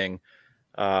kind of thing.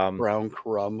 Brown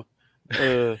Crumb.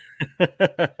 There's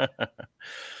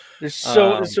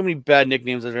so many bad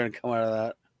nicknames that are going to come out of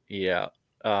that. Yeah.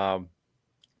 But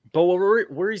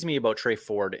what worries me about Trey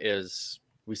Ford is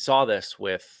we saw this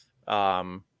with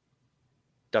Dustin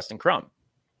Crum.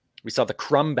 We saw the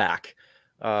Crum back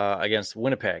against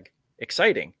Winnipeg.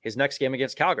 Exciting. His next game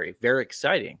against Calgary. Very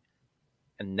exciting.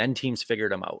 And then teams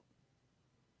figured him out.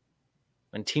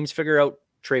 When teams figure out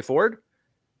Trey Ford,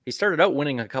 he started out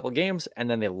winning a couple games and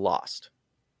then they lost.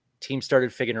 Teams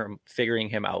started figuring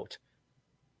him out.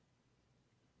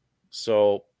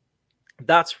 So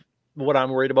that's what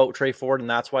I'm worried about with Trey Ford, and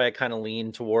that's why I kind of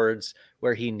lean towards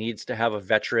where he needs to have a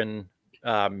veteran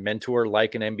mentor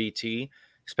like an MBT,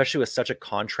 especially with such a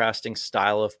contrasting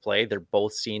style of play. They're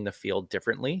both seeing the field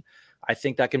differently. I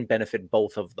think that can benefit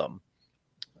both of them.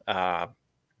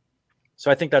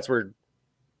 So I think that's where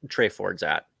Trey Ford's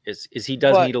at. Is he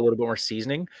does need a little bit more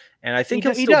seasoning, and I think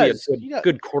he'll still be a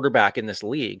good quarterback in this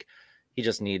league. He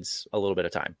just needs a little bit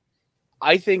of time.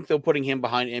 I think though putting him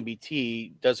behind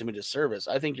MBT does him a disservice.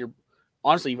 I think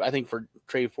I think for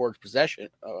Trey Ford's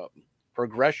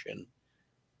progression,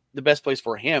 the best place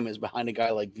for him is behind a guy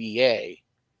like VA,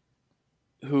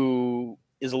 who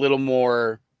is a little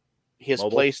more his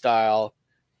mobile play style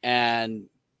and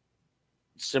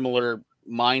similar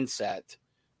mindset.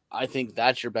 I think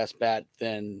that's your best bet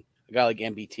than a guy like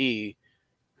MBT,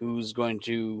 who's going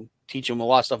to teach him a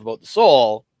lot of stuff about the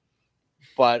soul,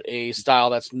 but a style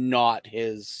that's not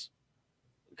his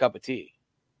cup of tea.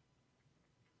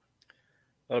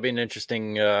 That'll be an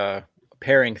interesting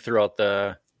pairing throughout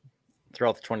the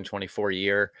 2024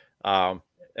 year. And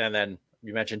then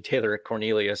you mentioned Taylor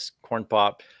Cornelius. Corn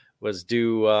Pop was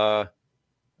due.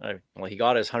 He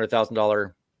got his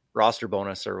 $100,000 roster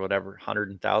bonus or whatever.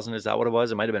 100,000, is that what it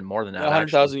was? It might have been more than that.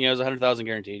 100,000, yeah, it was 100,000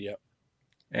 guaranteed. Yeah,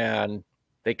 and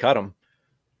they cut him.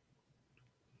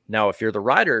 Now, if you're the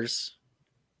Riders,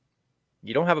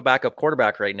 you don't have a backup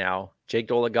quarterback right now. Jake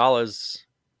Dolegala's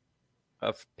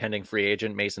a pending free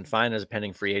agent. Mason Fine is a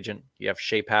pending free agent. You have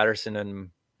Shea Patterson and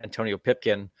Antonio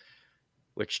Pipkin,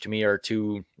 which to me are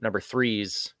two number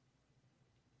 3s.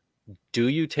 Do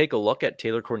you take a look at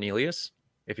Taylor Cornelius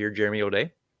if you're Jeremy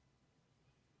O'Day?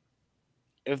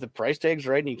 If the price tag's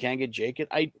right and you can't get Jake,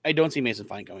 I don't see Mason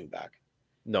Fine coming back.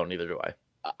 No, neither do I.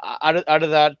 Out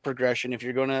of that progression,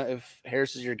 if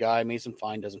Harris is your guy, Mason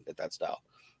Fine doesn't fit that style.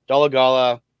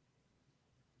 Dolegala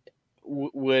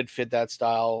would fit that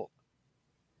style.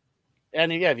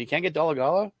 And yeah, if you can't get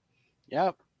Dolegala,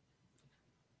 yeah.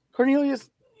 Cornelius,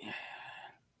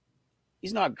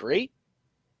 he's not great.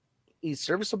 He's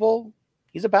serviceable.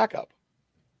 He's a backup.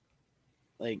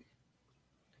 Like,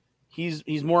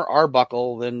 he's more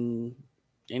Arbuckle than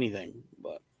anything.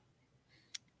 But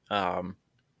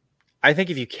I think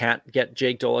if you can't get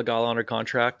Jake Dolegala under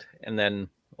contract, and then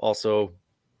also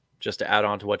just to add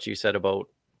on to what you said about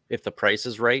if the price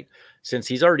is right, since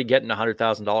he's already getting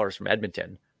 $100,000 from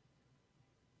Edmonton,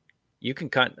 you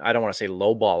can I don't want to say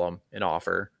lowball him an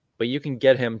offer, but you can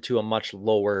get him to a much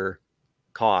lower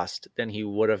cost than he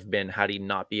would have been had he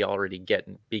not be already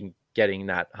getting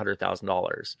that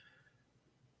 $100,000.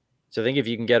 So I think if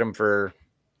you can get him for,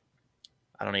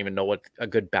 I don't even know what a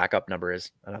good backup number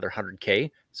is, another $100K.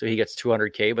 So he gets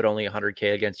 $200K, but only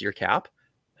 $100K against your cap,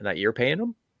 and that you're paying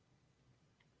him.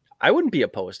 I wouldn't be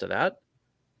opposed to that.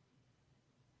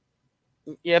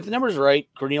 Yeah, if the number's right,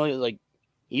 Cornelius, like,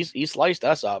 he sliced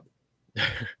us up.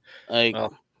 Like,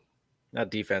 well, not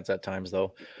defense at times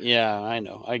though. Yeah, I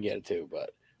know, I get it too, but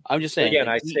I'm just saying. Again,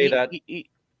 like,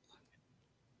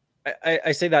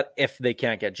 I say that if they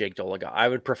can't get Jake Dolegala, I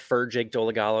would prefer Jake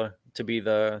Dolegala to be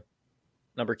the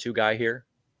number 2 guy here,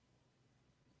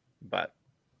 but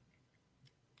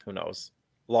who knows?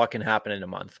 A lot can happen in a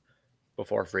month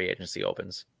before free agency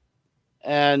opens.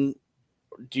 And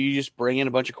do you just bring in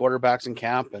a bunch of quarterbacks in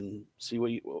camp and see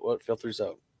what filters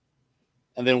out,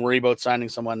 and then worry about signing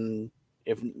someone?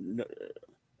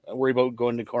 Worry about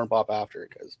going to Corn Pop after,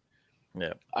 because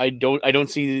I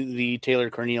don't see the Taylor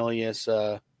Cornelius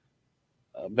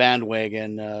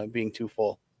bandwagon being too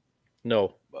full.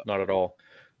 No, not at all.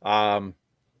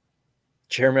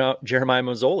 Jeremiah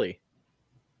Mazzoli,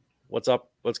 what's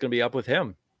up? What's going to be up with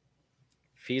him?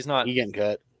 If he's not, getting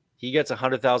cut. he gets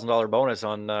 $100,000 bonus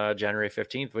on January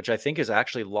 15th, which I think is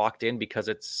actually locked in because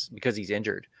he's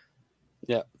injured.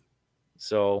 Yeah.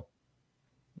 So,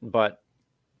 but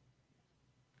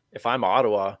if I'm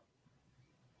Ottawa,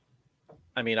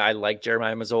 I mean, I like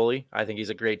Jeremiah Mazzoli. I think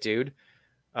he's a great dude.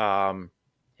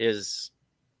 His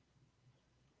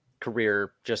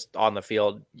career just on the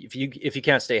field, if you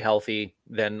can't stay healthy,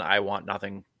 then I want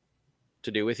nothing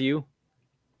to do with you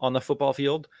on the football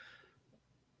field.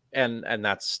 And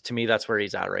that's, to me, that's where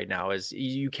he's at right now, is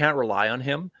you can't rely on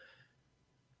him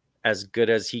as good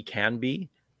as he can be.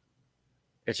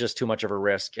 It's just too much of a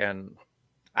risk. And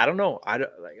I don't know.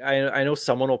 I know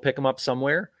someone will pick him up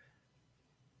somewhere.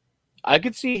 I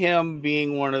could see him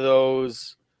being one of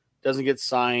those doesn't get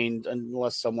signed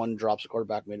unless someone drops a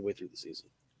quarterback midway through the season.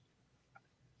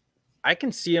 I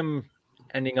can see him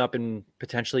ending up in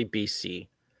potentially BC.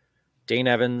 Dane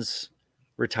Evans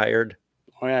retired.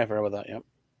 Oh yeah, I forgot about that. Yep.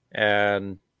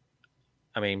 And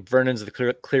I mean, Vernon's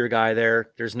the clear guy there.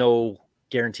 There's no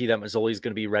guarantee that Mazzoli's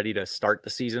going to be ready to start the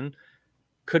season.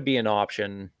 Could be an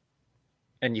option,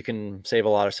 and you can save a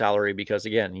lot of salary because,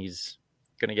 again, he's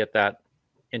going to get that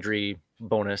injury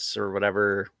bonus or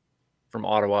whatever from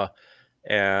Ottawa,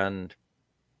 and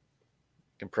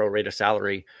can prorate a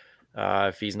salary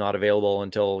if he's not available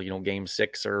until game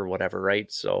 6 or whatever,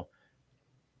 right? So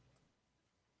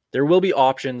there will be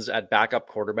options at backup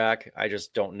quarterback. I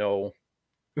just don't know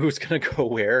who's going to go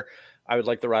where. I would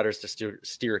like the Riders to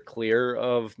steer clear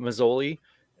of Mazzoli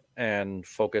and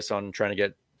focus on trying to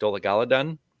get Dolegala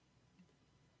done.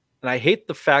 And I hate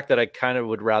the fact that I kind of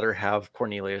would rather have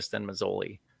Cornelius than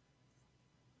Mazzoli.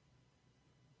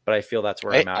 But I feel that's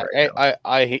where I'm at right now.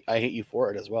 I hate you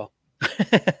for it as well.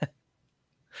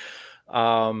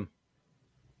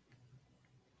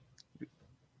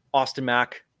 Austin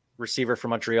Mack, receiver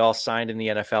from Montreal, signed in the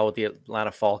NFL with the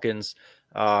Atlanta Falcons.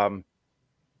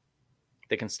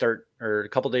 They can start, or a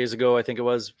couple days ago, I think it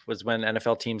was when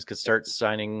NFL teams could start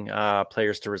signing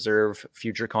players to reserve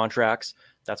future contracts.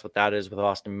 That's what that is with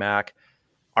Austin Mack.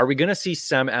 Are we going to see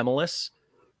Sam Emelis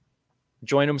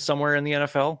join him somewhere in the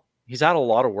NFL? He's had a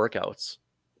lot of workouts.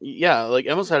 Yeah, like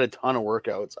Emelis had a ton of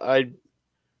workouts. I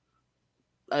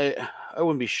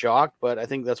wouldn't be shocked, but I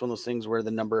think that's one of those things where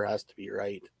the number has to be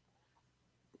right.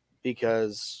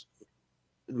 Because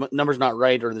the number's not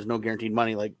right, or there's no guaranteed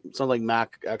money. Like something like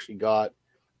Mac actually got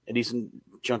a decent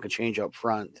chunk of change up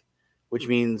front, which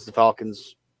means the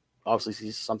Falcons obviously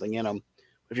see something in him.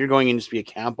 If you're going in just to be a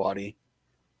camp body,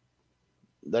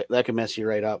 that could mess you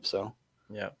right up. So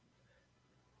yeah,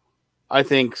 I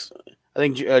think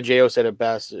Jo said it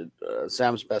best.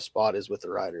 Sam's best spot is with the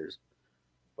Riders,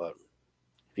 but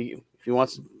if he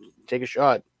wants to take a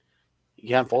shot, you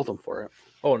can't fault him for it.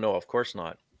 Oh no, of course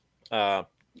not. I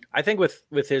think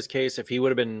with his case, if he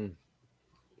would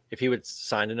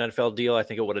sign an NFL deal, I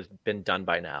think it would have been done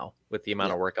by now with the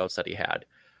amount of workouts that he had.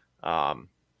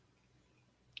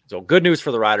 So good news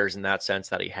for the Riders in that sense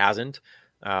that he hasn't.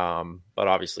 But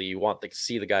obviously you want to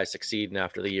see the guy succeed. And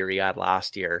after the year he had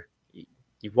last year,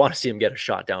 you want to see him get a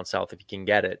shot down south if he can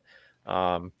get it.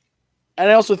 And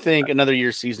I also think another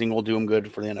year's seasoning will do him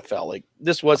good for the NFL. Like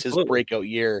this was his breakout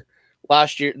year.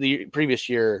 Last year, the previous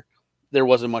year, there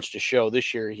wasn't much to show.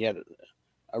 This year he had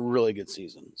a really good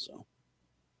season. So.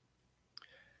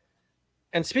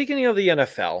 And speaking of the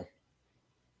NFL,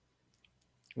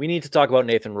 we need to talk about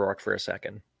Nathan Rourke for a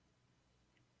second.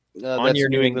 That's your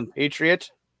New England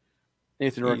Patriot.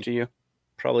 Nathan Rourke to you.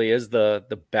 Probably is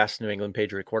the best New England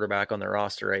Patriot quarterback on their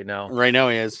roster right now. Right now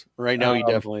he is. Right now he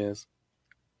definitely is.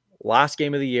 Last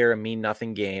game of the year, a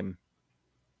mean-nothing game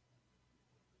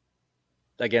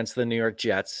against the New York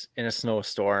Jets in a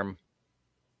snowstorm.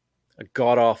 A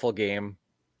god-awful game.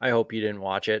 I hope you didn't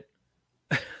watch it.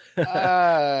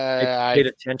 I paid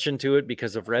attention to it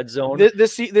because of Red Zone.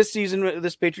 This season,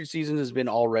 this Patriot season has been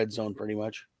all Red Zone pretty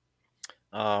much.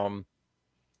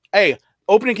 Hey,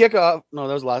 opening kickoff. No,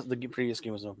 that was the previous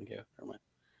game was an opening kickoff. Never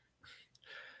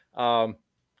mind.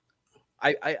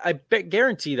 I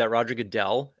guarantee that Roger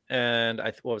Goodell and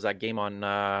what was that game on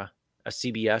a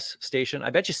CBS station? I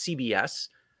bet you CBS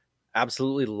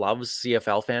absolutely loves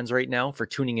CFL fans right now for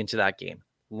tuning into that game.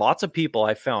 Lots of people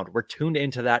I found were tuned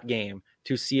into that game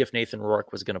to see if Nathan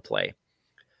Rourke was going to play.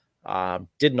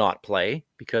 Did not play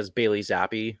because Bailey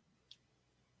Zappi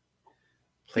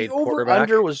played quarterback. The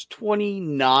over-under was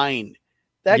 29.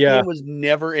 That game was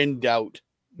never in doubt.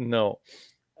 No.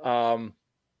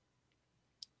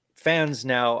 Fans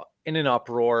now in an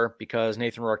uproar because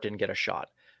Nathan Rourke didn't get a shot.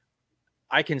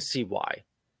 I can see why.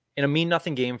 In a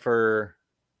mean-nothing game for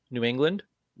New England,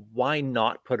 why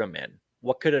not put him in?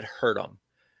 What could it hurt him?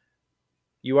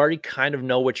 You already kind of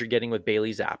know what you're getting with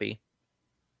Bailey Zappi.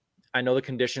 I know the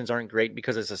conditions aren't great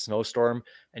because it's a snowstorm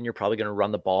and you're probably going to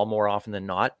run the ball more often than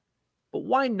not, but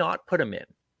why not put him in?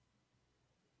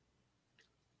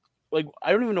 Like,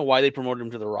 I don't even know why they promoted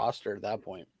him to the roster at that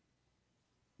point.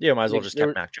 Yeah, might as well just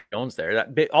kept Mac Jones there.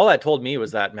 All that told me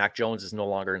was that Mac Jones is no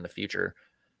longer in the future.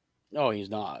 No, he's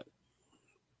not.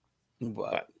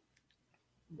 But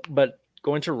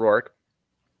going to Rourke,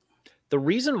 the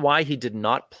reason why he did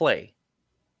not play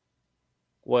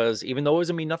was, even though it was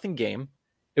a nothing game,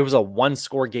 it was a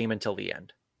 1-score game until the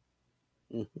end.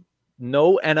 Mm-hmm.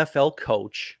 No NFL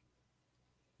coach,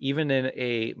 even in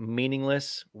a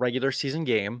meaningless regular season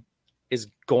game, is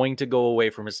going to go away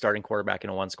from his starting quarterback in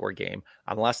a 1-score game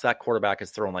unless that quarterback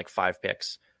has thrown like 5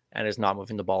 picks and is not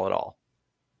moving the ball at all.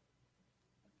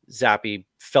 Zappe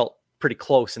felt pretty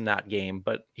close in that game,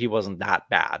 but he wasn't that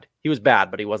bad. He was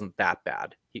bad, but he wasn't that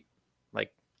bad.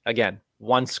 Again,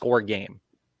 1-score game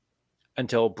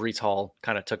until Breece Hall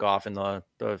kind of took off in the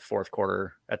fourth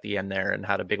quarter at the end there and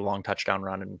had a big long touchdown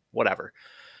run and whatever.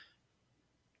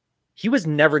 He was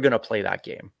never going to play that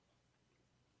game.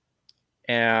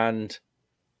 And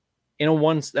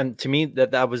and to me,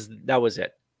 that was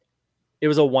it. It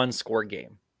was a 1-score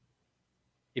game.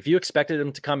 If you expected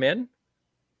him to come in,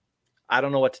 I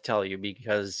don't know what to tell you,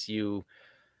 because you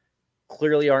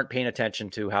clearly aren't paying attention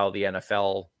to how the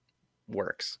NFL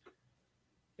works.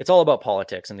 It's all about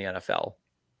politics in the NFL.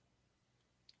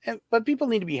 But people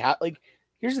need to be happy. Like,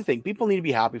 here's the thing: people need to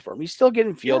be happy for him. He's still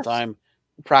getting field time,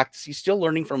 practice. He's still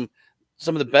learning from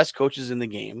some of the best coaches in the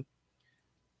game.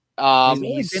 He's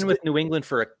only been with New England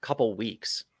for a couple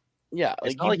weeks. Yeah,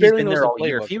 it's not like he's been there all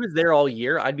year. If he was there all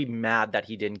year, I'd be mad that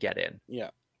he didn't get in. Yeah,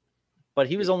 but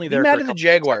he was only there. Be mad at the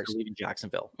Jaguars leaving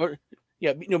Jacksonville.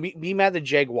 Be mad at the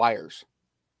Jaguars.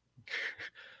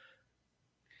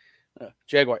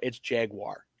 Jaguar. It's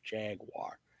Jaguar.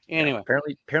 Anyway, yeah,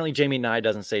 apparently Jamie Nye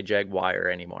doesn't say Jaguar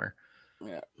anymore.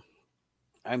 Yeah,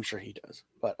 I'm sure he does,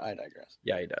 but I digress.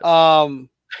 Yeah, he does.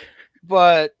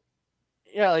 But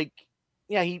yeah,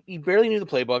 he barely knew the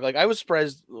playbook. Like, I was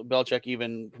surprised Belichick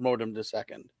even promoted him to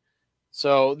second.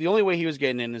 So the only way he was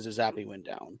getting in is if Zappe went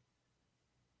down,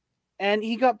 and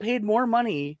he got paid more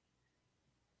money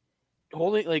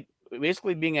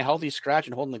basically being a healthy scratch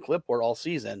and holding the clipboard all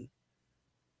season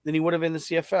than he would have in the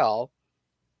CFL,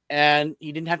 and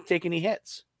he didn't have to take any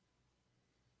hits.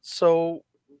 So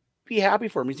be happy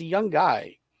for him. He's a young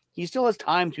guy. He still has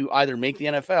time to either make the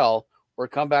NFL or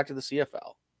come back to the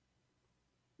CFL.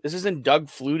 This isn't Doug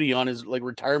Flutie on his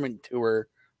retirement tour,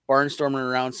 barnstorming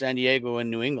around San Diego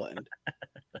and New England.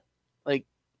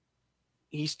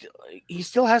 He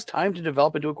still has time to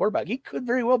develop into a quarterback. He could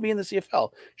very well be in the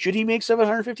CFL. Should he make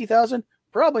 $750,000?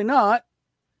 Probably not.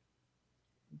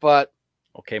 But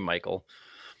okay, Michael.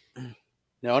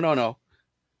 No.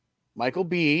 Michael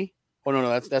B. Oh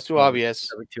no, that's too obvious.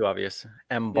 Too obvious.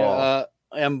 M-ball.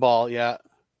 M-ball, yeah.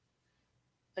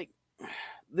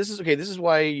 This is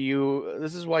why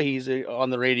he's on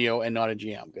the radio and not a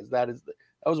GM, because that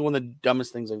was one of the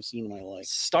dumbest things I've seen in my life.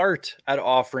 Start at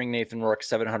offering Nathan Rourke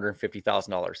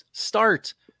 $750,000.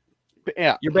 Start.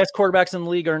 Yeah. Your best quarterbacks in the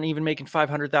league aren't even making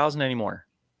 $500,000 anymore.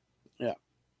 Yeah.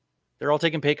 They're all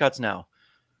taking pay cuts now.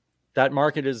 That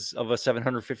market of a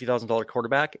 $750,000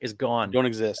 quarterback is gone. Don't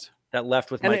exist. That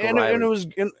left with Michael Riley.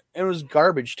 And it was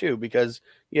garbage too, because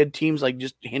you had teams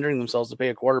just hindering themselves to pay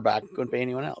a quarterback, couldn't pay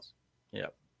anyone else. Yeah.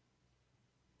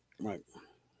 Right.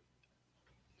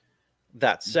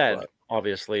 That said,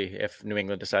 obviously, if New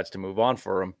England decides to move on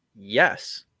for him,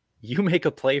 yes, you make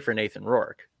a play for Nathan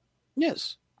Rourke.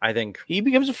 Yes. I think he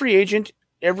becomes a free agent.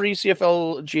 Every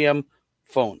CFL GM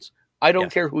phones. I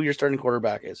don't care who your starting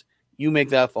quarterback is. You make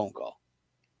that phone call.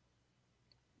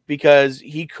 Because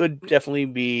he could definitely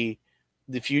be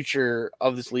the future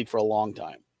of this league for a long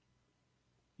time.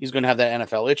 He's going to have that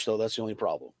NFL itch, though. That's the only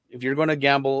problem. If you're going to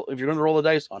gamble, if you're going to roll the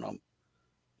dice on him,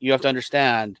 you have to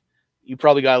understand you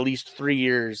probably got at least 3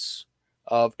 years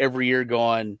of every year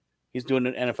going, he's doing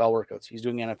NFL workouts. He's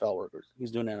doing NFL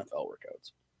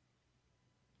workouts.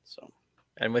 So,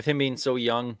 and with him being so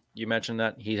young, you mentioned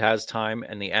that he has time,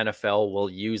 and the NFL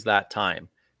will use that time.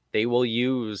 They will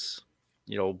use,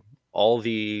 all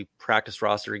the practice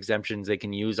roster exemptions they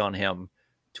can use on him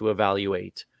to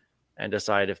evaluate and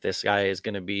decide if this guy is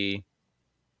going to be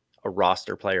a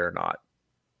roster player or not.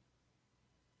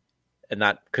 And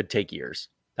that could take years.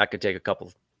 That could take a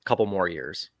couple more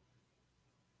years.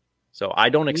 So I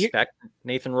don't expect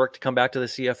Nathan Rourke to come back to the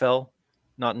CFL,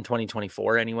 not in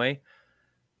 2024 anyway.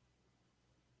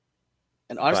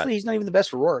 And honestly, he's not even the best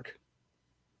for Rourke.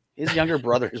 His younger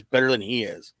brother is better than he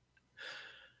is.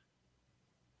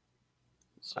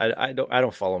 I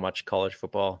don't follow much college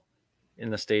football in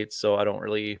the States, so I don't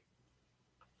really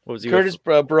What was he Curtis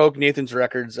broke Nathan's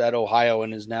records at Ohio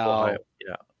and is now Ohio?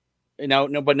 Yeah.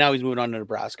 But now he's moving on to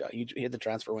Nebraska. He hit the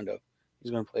transfer window.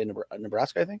 He's going to play in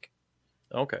Nebraska, I think.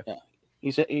 Okay. Yeah.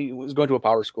 He was going to a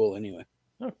power school anyway.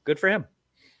 Oh, good for him.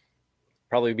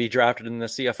 Probably be drafted in the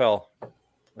CFL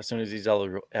as soon as he's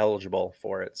eligible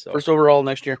for it. So first overall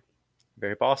next year.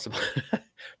 Very possible.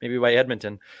 Maybe by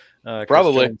Edmonton. Chris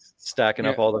Probably Jones stacking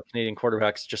up all the Canadian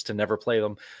quarterbacks just to never play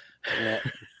them. Yeah.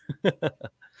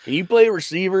 Can you play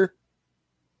receiver?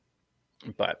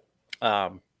 But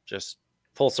just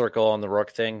full circle on the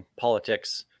Rourke thing.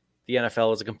 Politics. The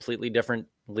NFL is a completely different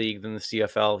league than the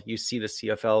CFL. You see the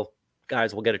CFL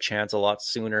guys will get a chance a lot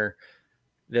sooner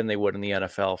than they would in the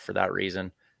NFL for that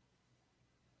reason.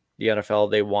 The NFL,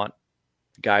 they want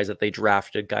guys that they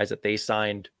drafted, guys that they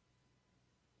signed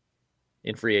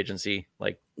in free agency.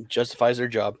 Like, justifies their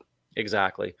job.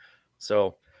 Exactly.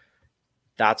 So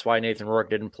that's why Nathan Rourke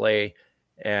didn't play,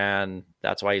 and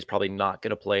that's why he's probably not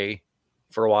going to play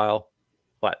for a while.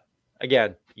 But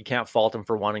again, you can't fault him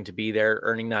for wanting to be there,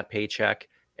 earning that paycheck,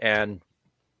 and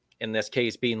in this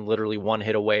case, being literally one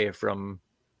hit away from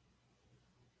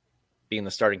being the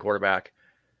starting quarterback.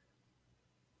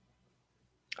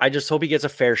 I just hope he gets a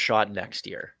fair shot next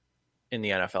year in the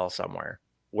NFL somewhere,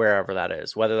 wherever that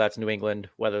is, whether that's New England,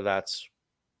 whether that's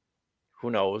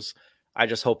who knows. I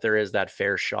just hope there is that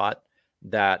fair shot,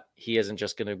 that he isn't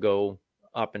just going to go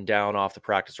up and down off the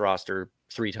practice roster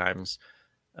 3 times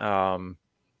and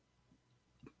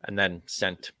then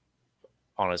sent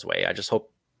on his way. I just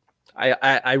hope,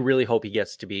 I really hope he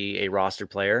gets to be a roster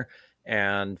player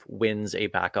and wins a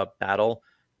backup battle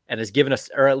and is given us,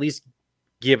 or at least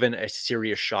given a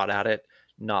serious shot at it,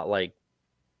 not like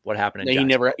what happened in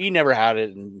Jacksonville. He never had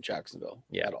it in Jacksonville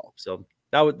at all. So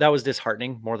that was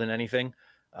disheartening more than anything.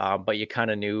 But you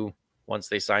kind of knew once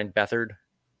they signed Beathard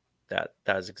that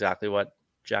is exactly what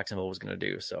Jacksonville was going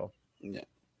to do. So yeah,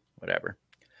 whatever.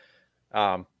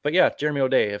 But yeah, Jeremy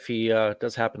O'Day, if he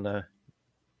does happen to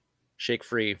shake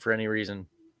free for any reason,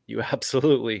 you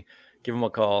absolutely give him a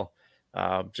call.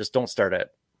 Just don't start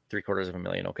at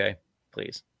 $750,000. Okay,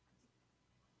 please.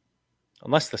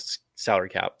 Unless the salary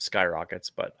cap skyrockets,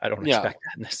 but I don't expect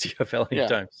that in the CFL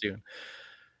anytime soon.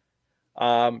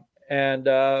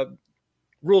 And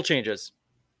rule changes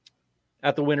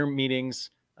at the winter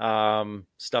meetings,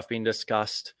 stuff being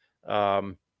discussed.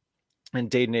 And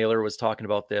Dave Naylor was talking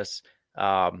about this.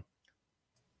 The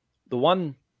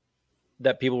one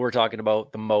that people were talking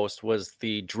about the most was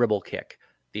the dribble kick,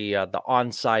 the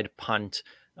onside punt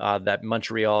that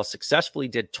Montreal successfully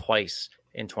did twice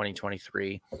in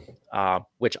 2023,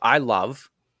 which I love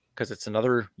because it's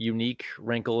another unique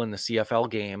wrinkle in the CFL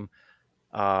game.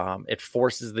 It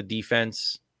forces the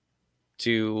defense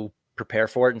to prepare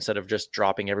for it instead of just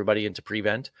dropping everybody into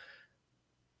prevent.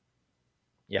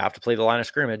 You have to play the line of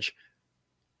scrimmage,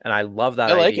 and I love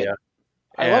that idea.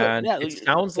 I love it. Yeah, it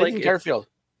sounds like entire field.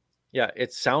 Yeah,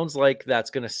 it sounds like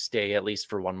that's going to stay at least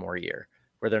for one more year,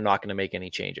 where they're not going to make any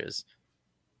changes.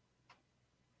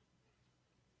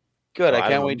 Good. So I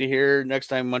can't wait to hear next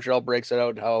time Montreal breaks it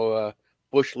out how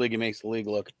Bush League makes the league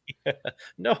look.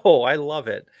 No, I love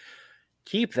it.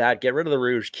 Keep that. Get rid of the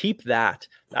Rouge. Keep that.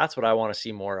 That's what I want to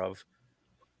see more of.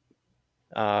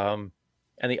 And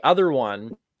the other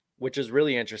one, which is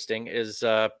really interesting, is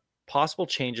possible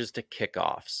changes to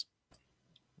kickoffs.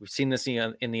 We've seen this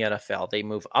in the NFL. They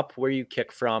move up where you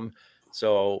kick from,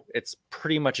 so it's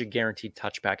pretty much a guaranteed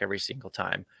touchback every single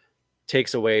time.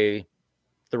 Takes away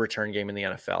the return game in the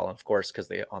NFL, of course, because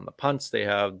they on the punts they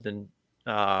have the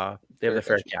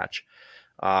fair catch.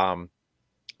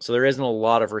 So there isn't a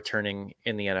lot of returning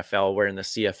in the NFL, where in the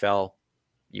CFL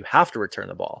you have to return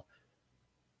the ball.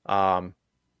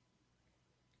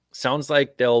 Sounds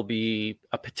like there'll be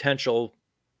a potential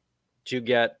to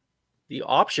get the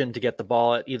option to get the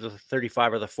ball at either the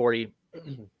 35 or the 40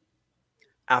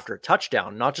 after a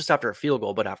touchdown, not just after a field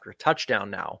goal, but after a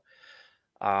touchdown now.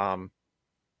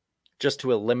 Just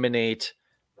to eliminate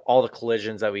all the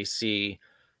collisions that we see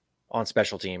on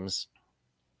special teams.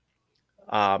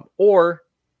 Or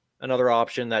another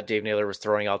option that Dave Naylor was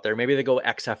throwing out there, maybe they go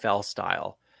XFL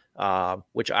style,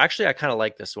 which actually I kind of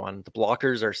like this one. The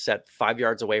blockers are set 5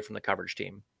 yards away from the coverage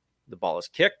team. The ball is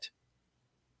kicked.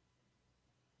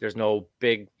 There's no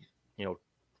big,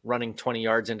 running 20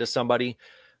 yards into somebody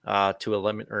to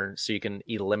eliminate, or so you can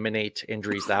eliminate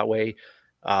injuries that way.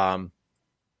 And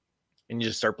you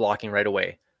just start blocking right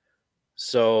away.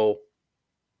 So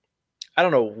I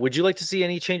don't know. Would you like to see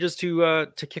any changes to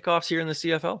kickoffs here in the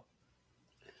CFL?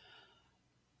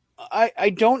 I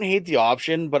don't hate the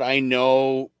option, but I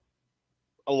know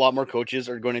a lot more coaches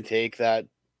are going to take that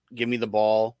give me the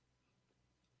ball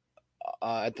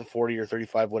at the 40 or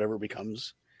 35, whatever it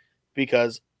becomes,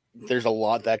 because there's a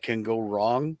lot that can go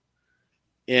wrong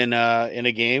in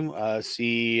a game.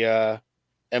 See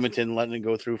Edmonton letting it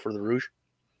go through for the Rouge.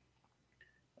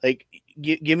 Like,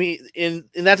 give me in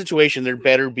that situation, there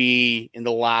better be in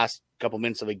the last couple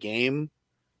minutes of a game,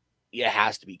 it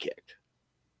has to be kicked.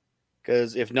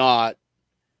 Because if not,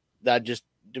 that just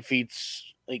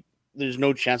defeats, like, there's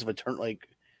no chance of a turn. Like,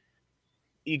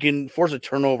 you can force a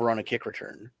turnover on a kick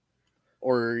return,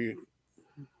 but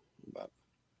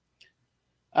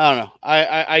I don't know.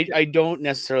 I don't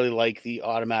necessarily like the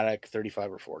automatic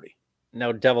 35 or 40.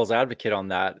 Now, devil's advocate on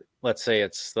that. Let's say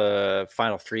it's the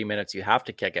final 3 minutes you have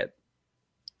to kick it.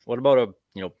 What about a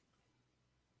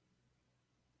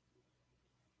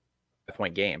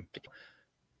point game?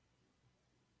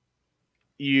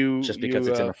 Just because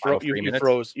it's in the final 3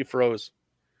 minutes. You froze.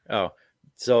 Oh,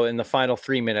 so in the final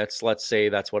 3 minutes, let's say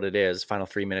that's what it is. Final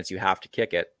 3 minutes, you have to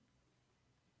kick it.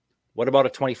 What about a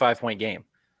 25-point game?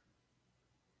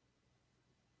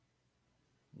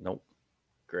 Nope.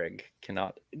 Greg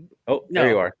cannot. Oh, no,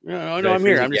 there you are. No, I'm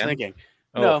here. I'm just thinking.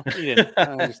 Oh. No, you didn't.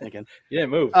 I'm just thinking. You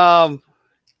didn't move.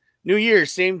 New Year,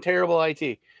 same terrible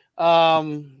IT. But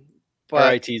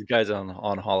our IT guy's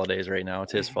on holidays right now.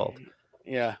 It's his fault.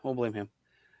 Yeah, we'll blame him.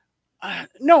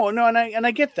 No, and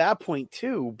I get that point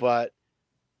too, but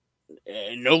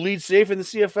no lead safe in the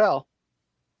CFL,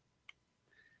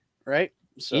 right?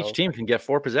 So each team can get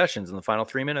 4 possessions in the final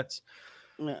 3 minutes.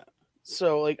 Yeah.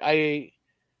 So like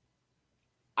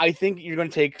I think you're going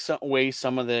to take away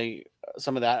some of that.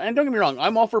 And don't get me wrong,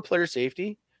 I'm all for player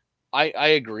safety. I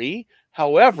agree.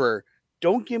 However,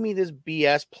 don't give me this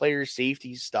BS player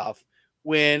safety stuff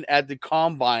when at the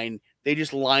combine they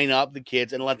just line up the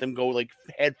kids and let them go like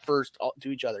head first to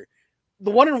each other.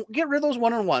 Get rid of those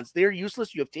one-on-ones. They're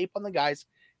useless. You have tape on the guys.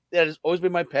 That has always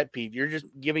been my pet peeve. You're just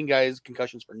giving guys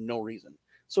concussions for no reason.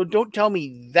 So don't tell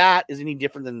me that is any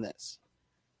different than this.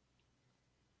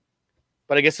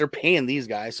 But I guess they're paying these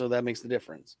guys, so that makes the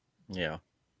difference. Yeah.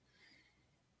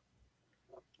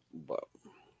 But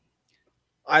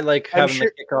I like having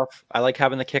the kickoff. I like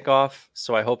having the kickoff,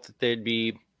 so I hope that they'd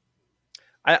be.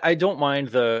 I don't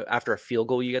mind after a field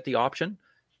goal you get the option.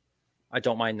 I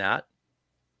don't mind that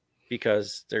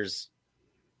because there's,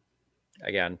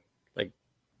 again, like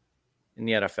in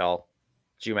the NFL,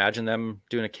 do you imagine them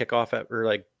doing a kickoff or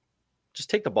like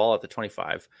just take the ball at the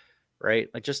 25, right?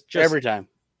 Like just every time.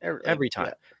 Every time.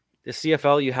 Yeah. The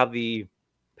CFL, you have the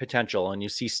potential, and you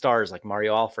see stars like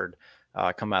Mario Alford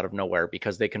come out of nowhere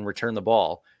because they can return the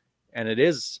ball, and it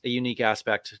is a unique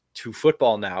aspect to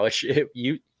football now.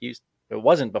 It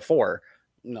wasn't before.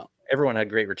 No, everyone had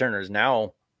great returners.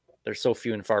 Now they're so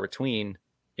few and far between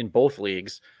in both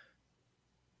leagues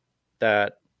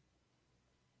that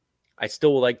I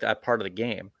still like that part of the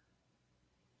game,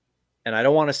 and I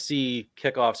don't want to see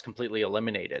kickoffs completely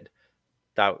eliminated.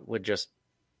 That would just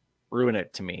ruin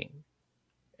it to me.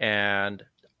 And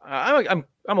I'm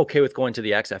okay with going to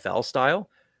the XFL style.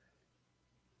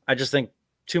 I just think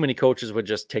too many coaches would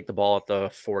just take the ball at the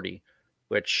 40,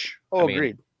 which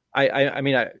agreed. I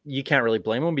mean, you can't really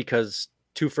blame them because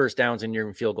 2 first downs and you're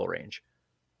in field goal range.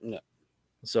 No.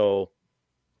 So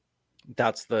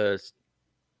it's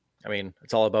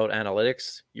all about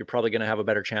analytics. You're probably going to have a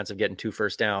better chance of getting 2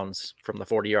 first downs from the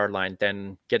 40-yard line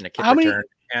than getting a kick return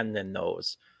and then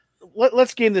those.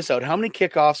 Let's game this out. How many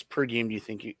kickoffs per game do you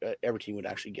think every team would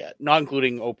actually get, not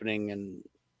including opening and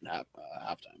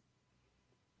halftime?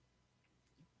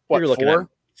 What, you're looking 4? At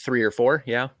 3 or 4,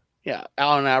 yeah. Yeah,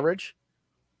 on average.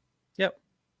 Yep.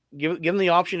 Give them the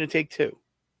option to take 2.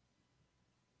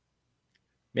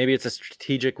 Maybe it's a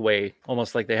strategic way,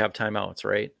 almost like they have timeouts,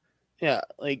 right? Yeah,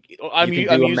 like I'm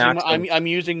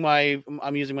using my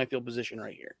field position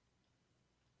right here.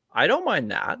 I don't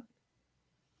mind that.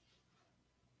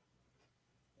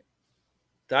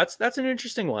 That's an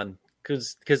interesting one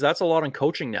because that's a lot on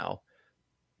coaching now.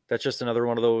 That's just another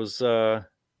one of those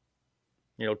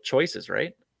choices,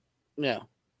 right? Yeah,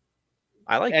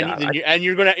 I like that. And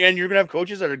you're gonna have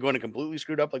coaches that are going to completely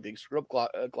screwed up, like they screw up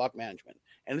clock management,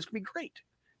 and it's gonna be great.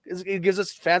 It gives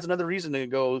us fans another reason to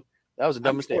go. That was a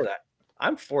dumb mistake.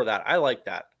 I'm for that. I like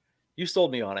that. You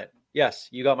sold me on it. Yes,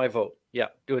 you got my vote. Yeah,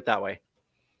 do it that way.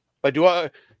 But do I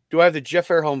have the Jeff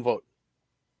Fairholm vote?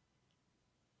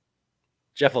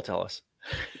 Jeff will tell us.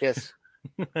 Yes.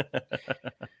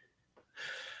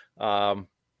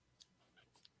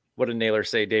 What did Naylor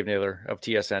say? Dave Naylor of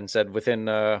TSN said within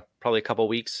probably a couple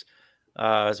weeks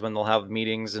is when they'll have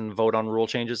meetings and vote on rule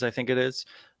changes, I think it is.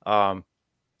 So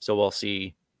we'll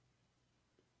see.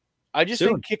 I just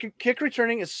think kick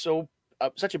returning is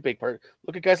such a big part.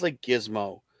 Look at guys like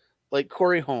Gizmo, like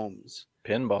Corey Holmes.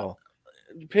 Pinball.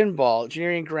 Pinball,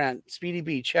 Janarian Grant, Speedy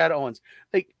B, Chad Owens.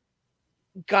 Like,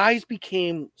 guys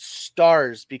became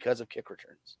stars because of kick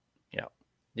returns. Yeah.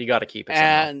 You got to keep it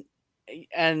somehow.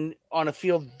 And on a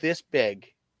field this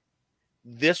big,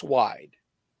 this wide,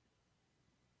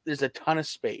 there's a ton of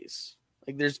space.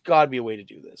 Like, there's got to be a way to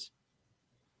do this.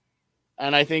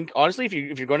 And I think, honestly, if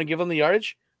you're going to give them the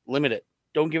yardage, limit it.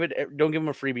 Don't give them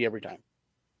a freebie every time.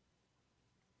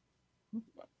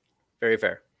 Very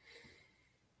fair.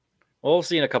 Well, we'll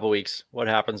see in a couple weeks what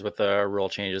happens with the rule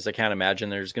changes. I can't imagine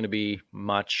there's going to be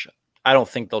much. I don't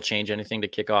think they'll change anything to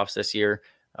kickoffs this year.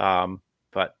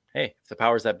 But hey, if the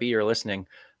powers that be are listening,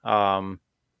 do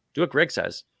what Greg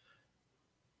says.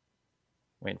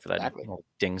 Waiting for that little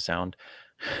ding sound.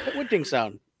 What ding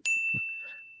sound?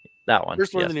 That one.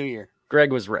 First one of the new year.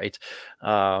 Greg was right.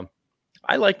 I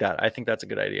like that. I think that's a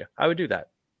good idea. I would do that.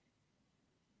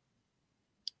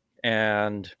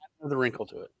 And the wrinkle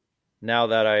to it. Now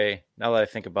that I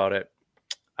think about it,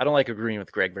 I don't like agreeing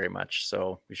with Greg very much,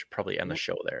 so we should probably end the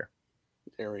show there.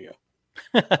 There we go.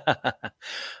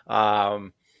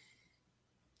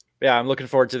 Yeah, I'm looking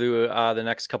forward to the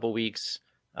next couple weeks.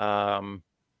 Seeing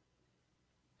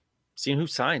who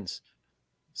signs,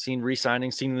 seeing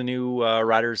re-signing, seeing the new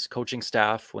Riders coaching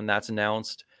staff when that's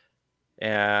announced.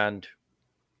 And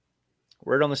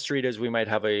word on the street is we might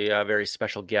have a very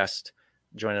special guest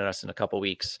joining us in a couple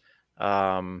weeks,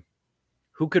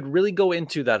 who could really go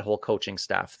into that whole coaching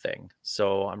staff thing.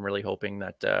 So I'm really hoping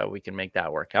that we can make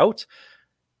that work out.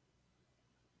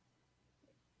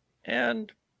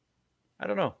 And I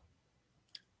don't know.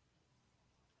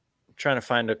 I'm trying to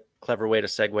find a clever way to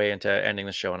segue into ending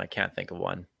the show, and I can't think of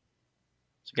one.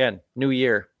 So again, new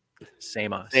year,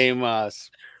 same us. Same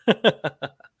us.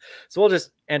 So we'll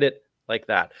just end it like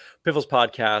that. Piffles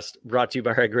Podcast brought to you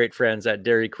by our great friends at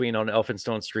Dairy Queen on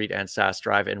Elphinstone Street and Sass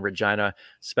Drive in Regina.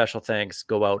 Special thanks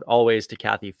go out always to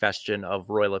Kathy Festian of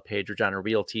Royal LePage Regina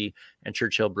Realty and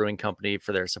Churchill Brewing Company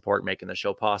for their support making the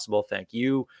show possible. Thank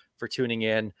you for tuning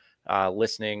in,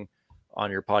 listening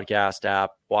on your podcast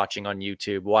app, watching on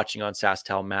YouTube, watching on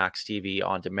SaskTel Max TV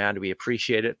on demand. We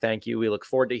appreciate it. Thank you. We look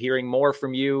forward to hearing more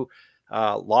from you.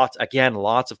 Lots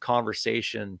of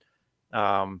conversation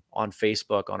on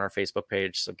Facebook, on our Facebook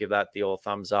page. So give that the old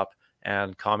thumbs up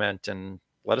and comment and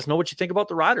let us know what you think about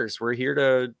the Riders. We're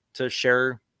here to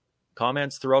share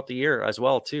comments throughout the year as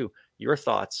well too. Your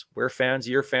thoughts. We're fans,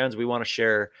 you're fans. We want to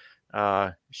share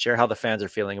how the fans are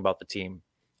feeling about the team.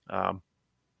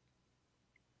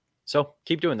 So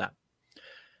keep doing that.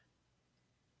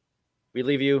 We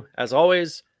leave you as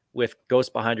always with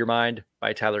Ghost Behind Your Mind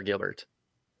by Tyler Gilbert.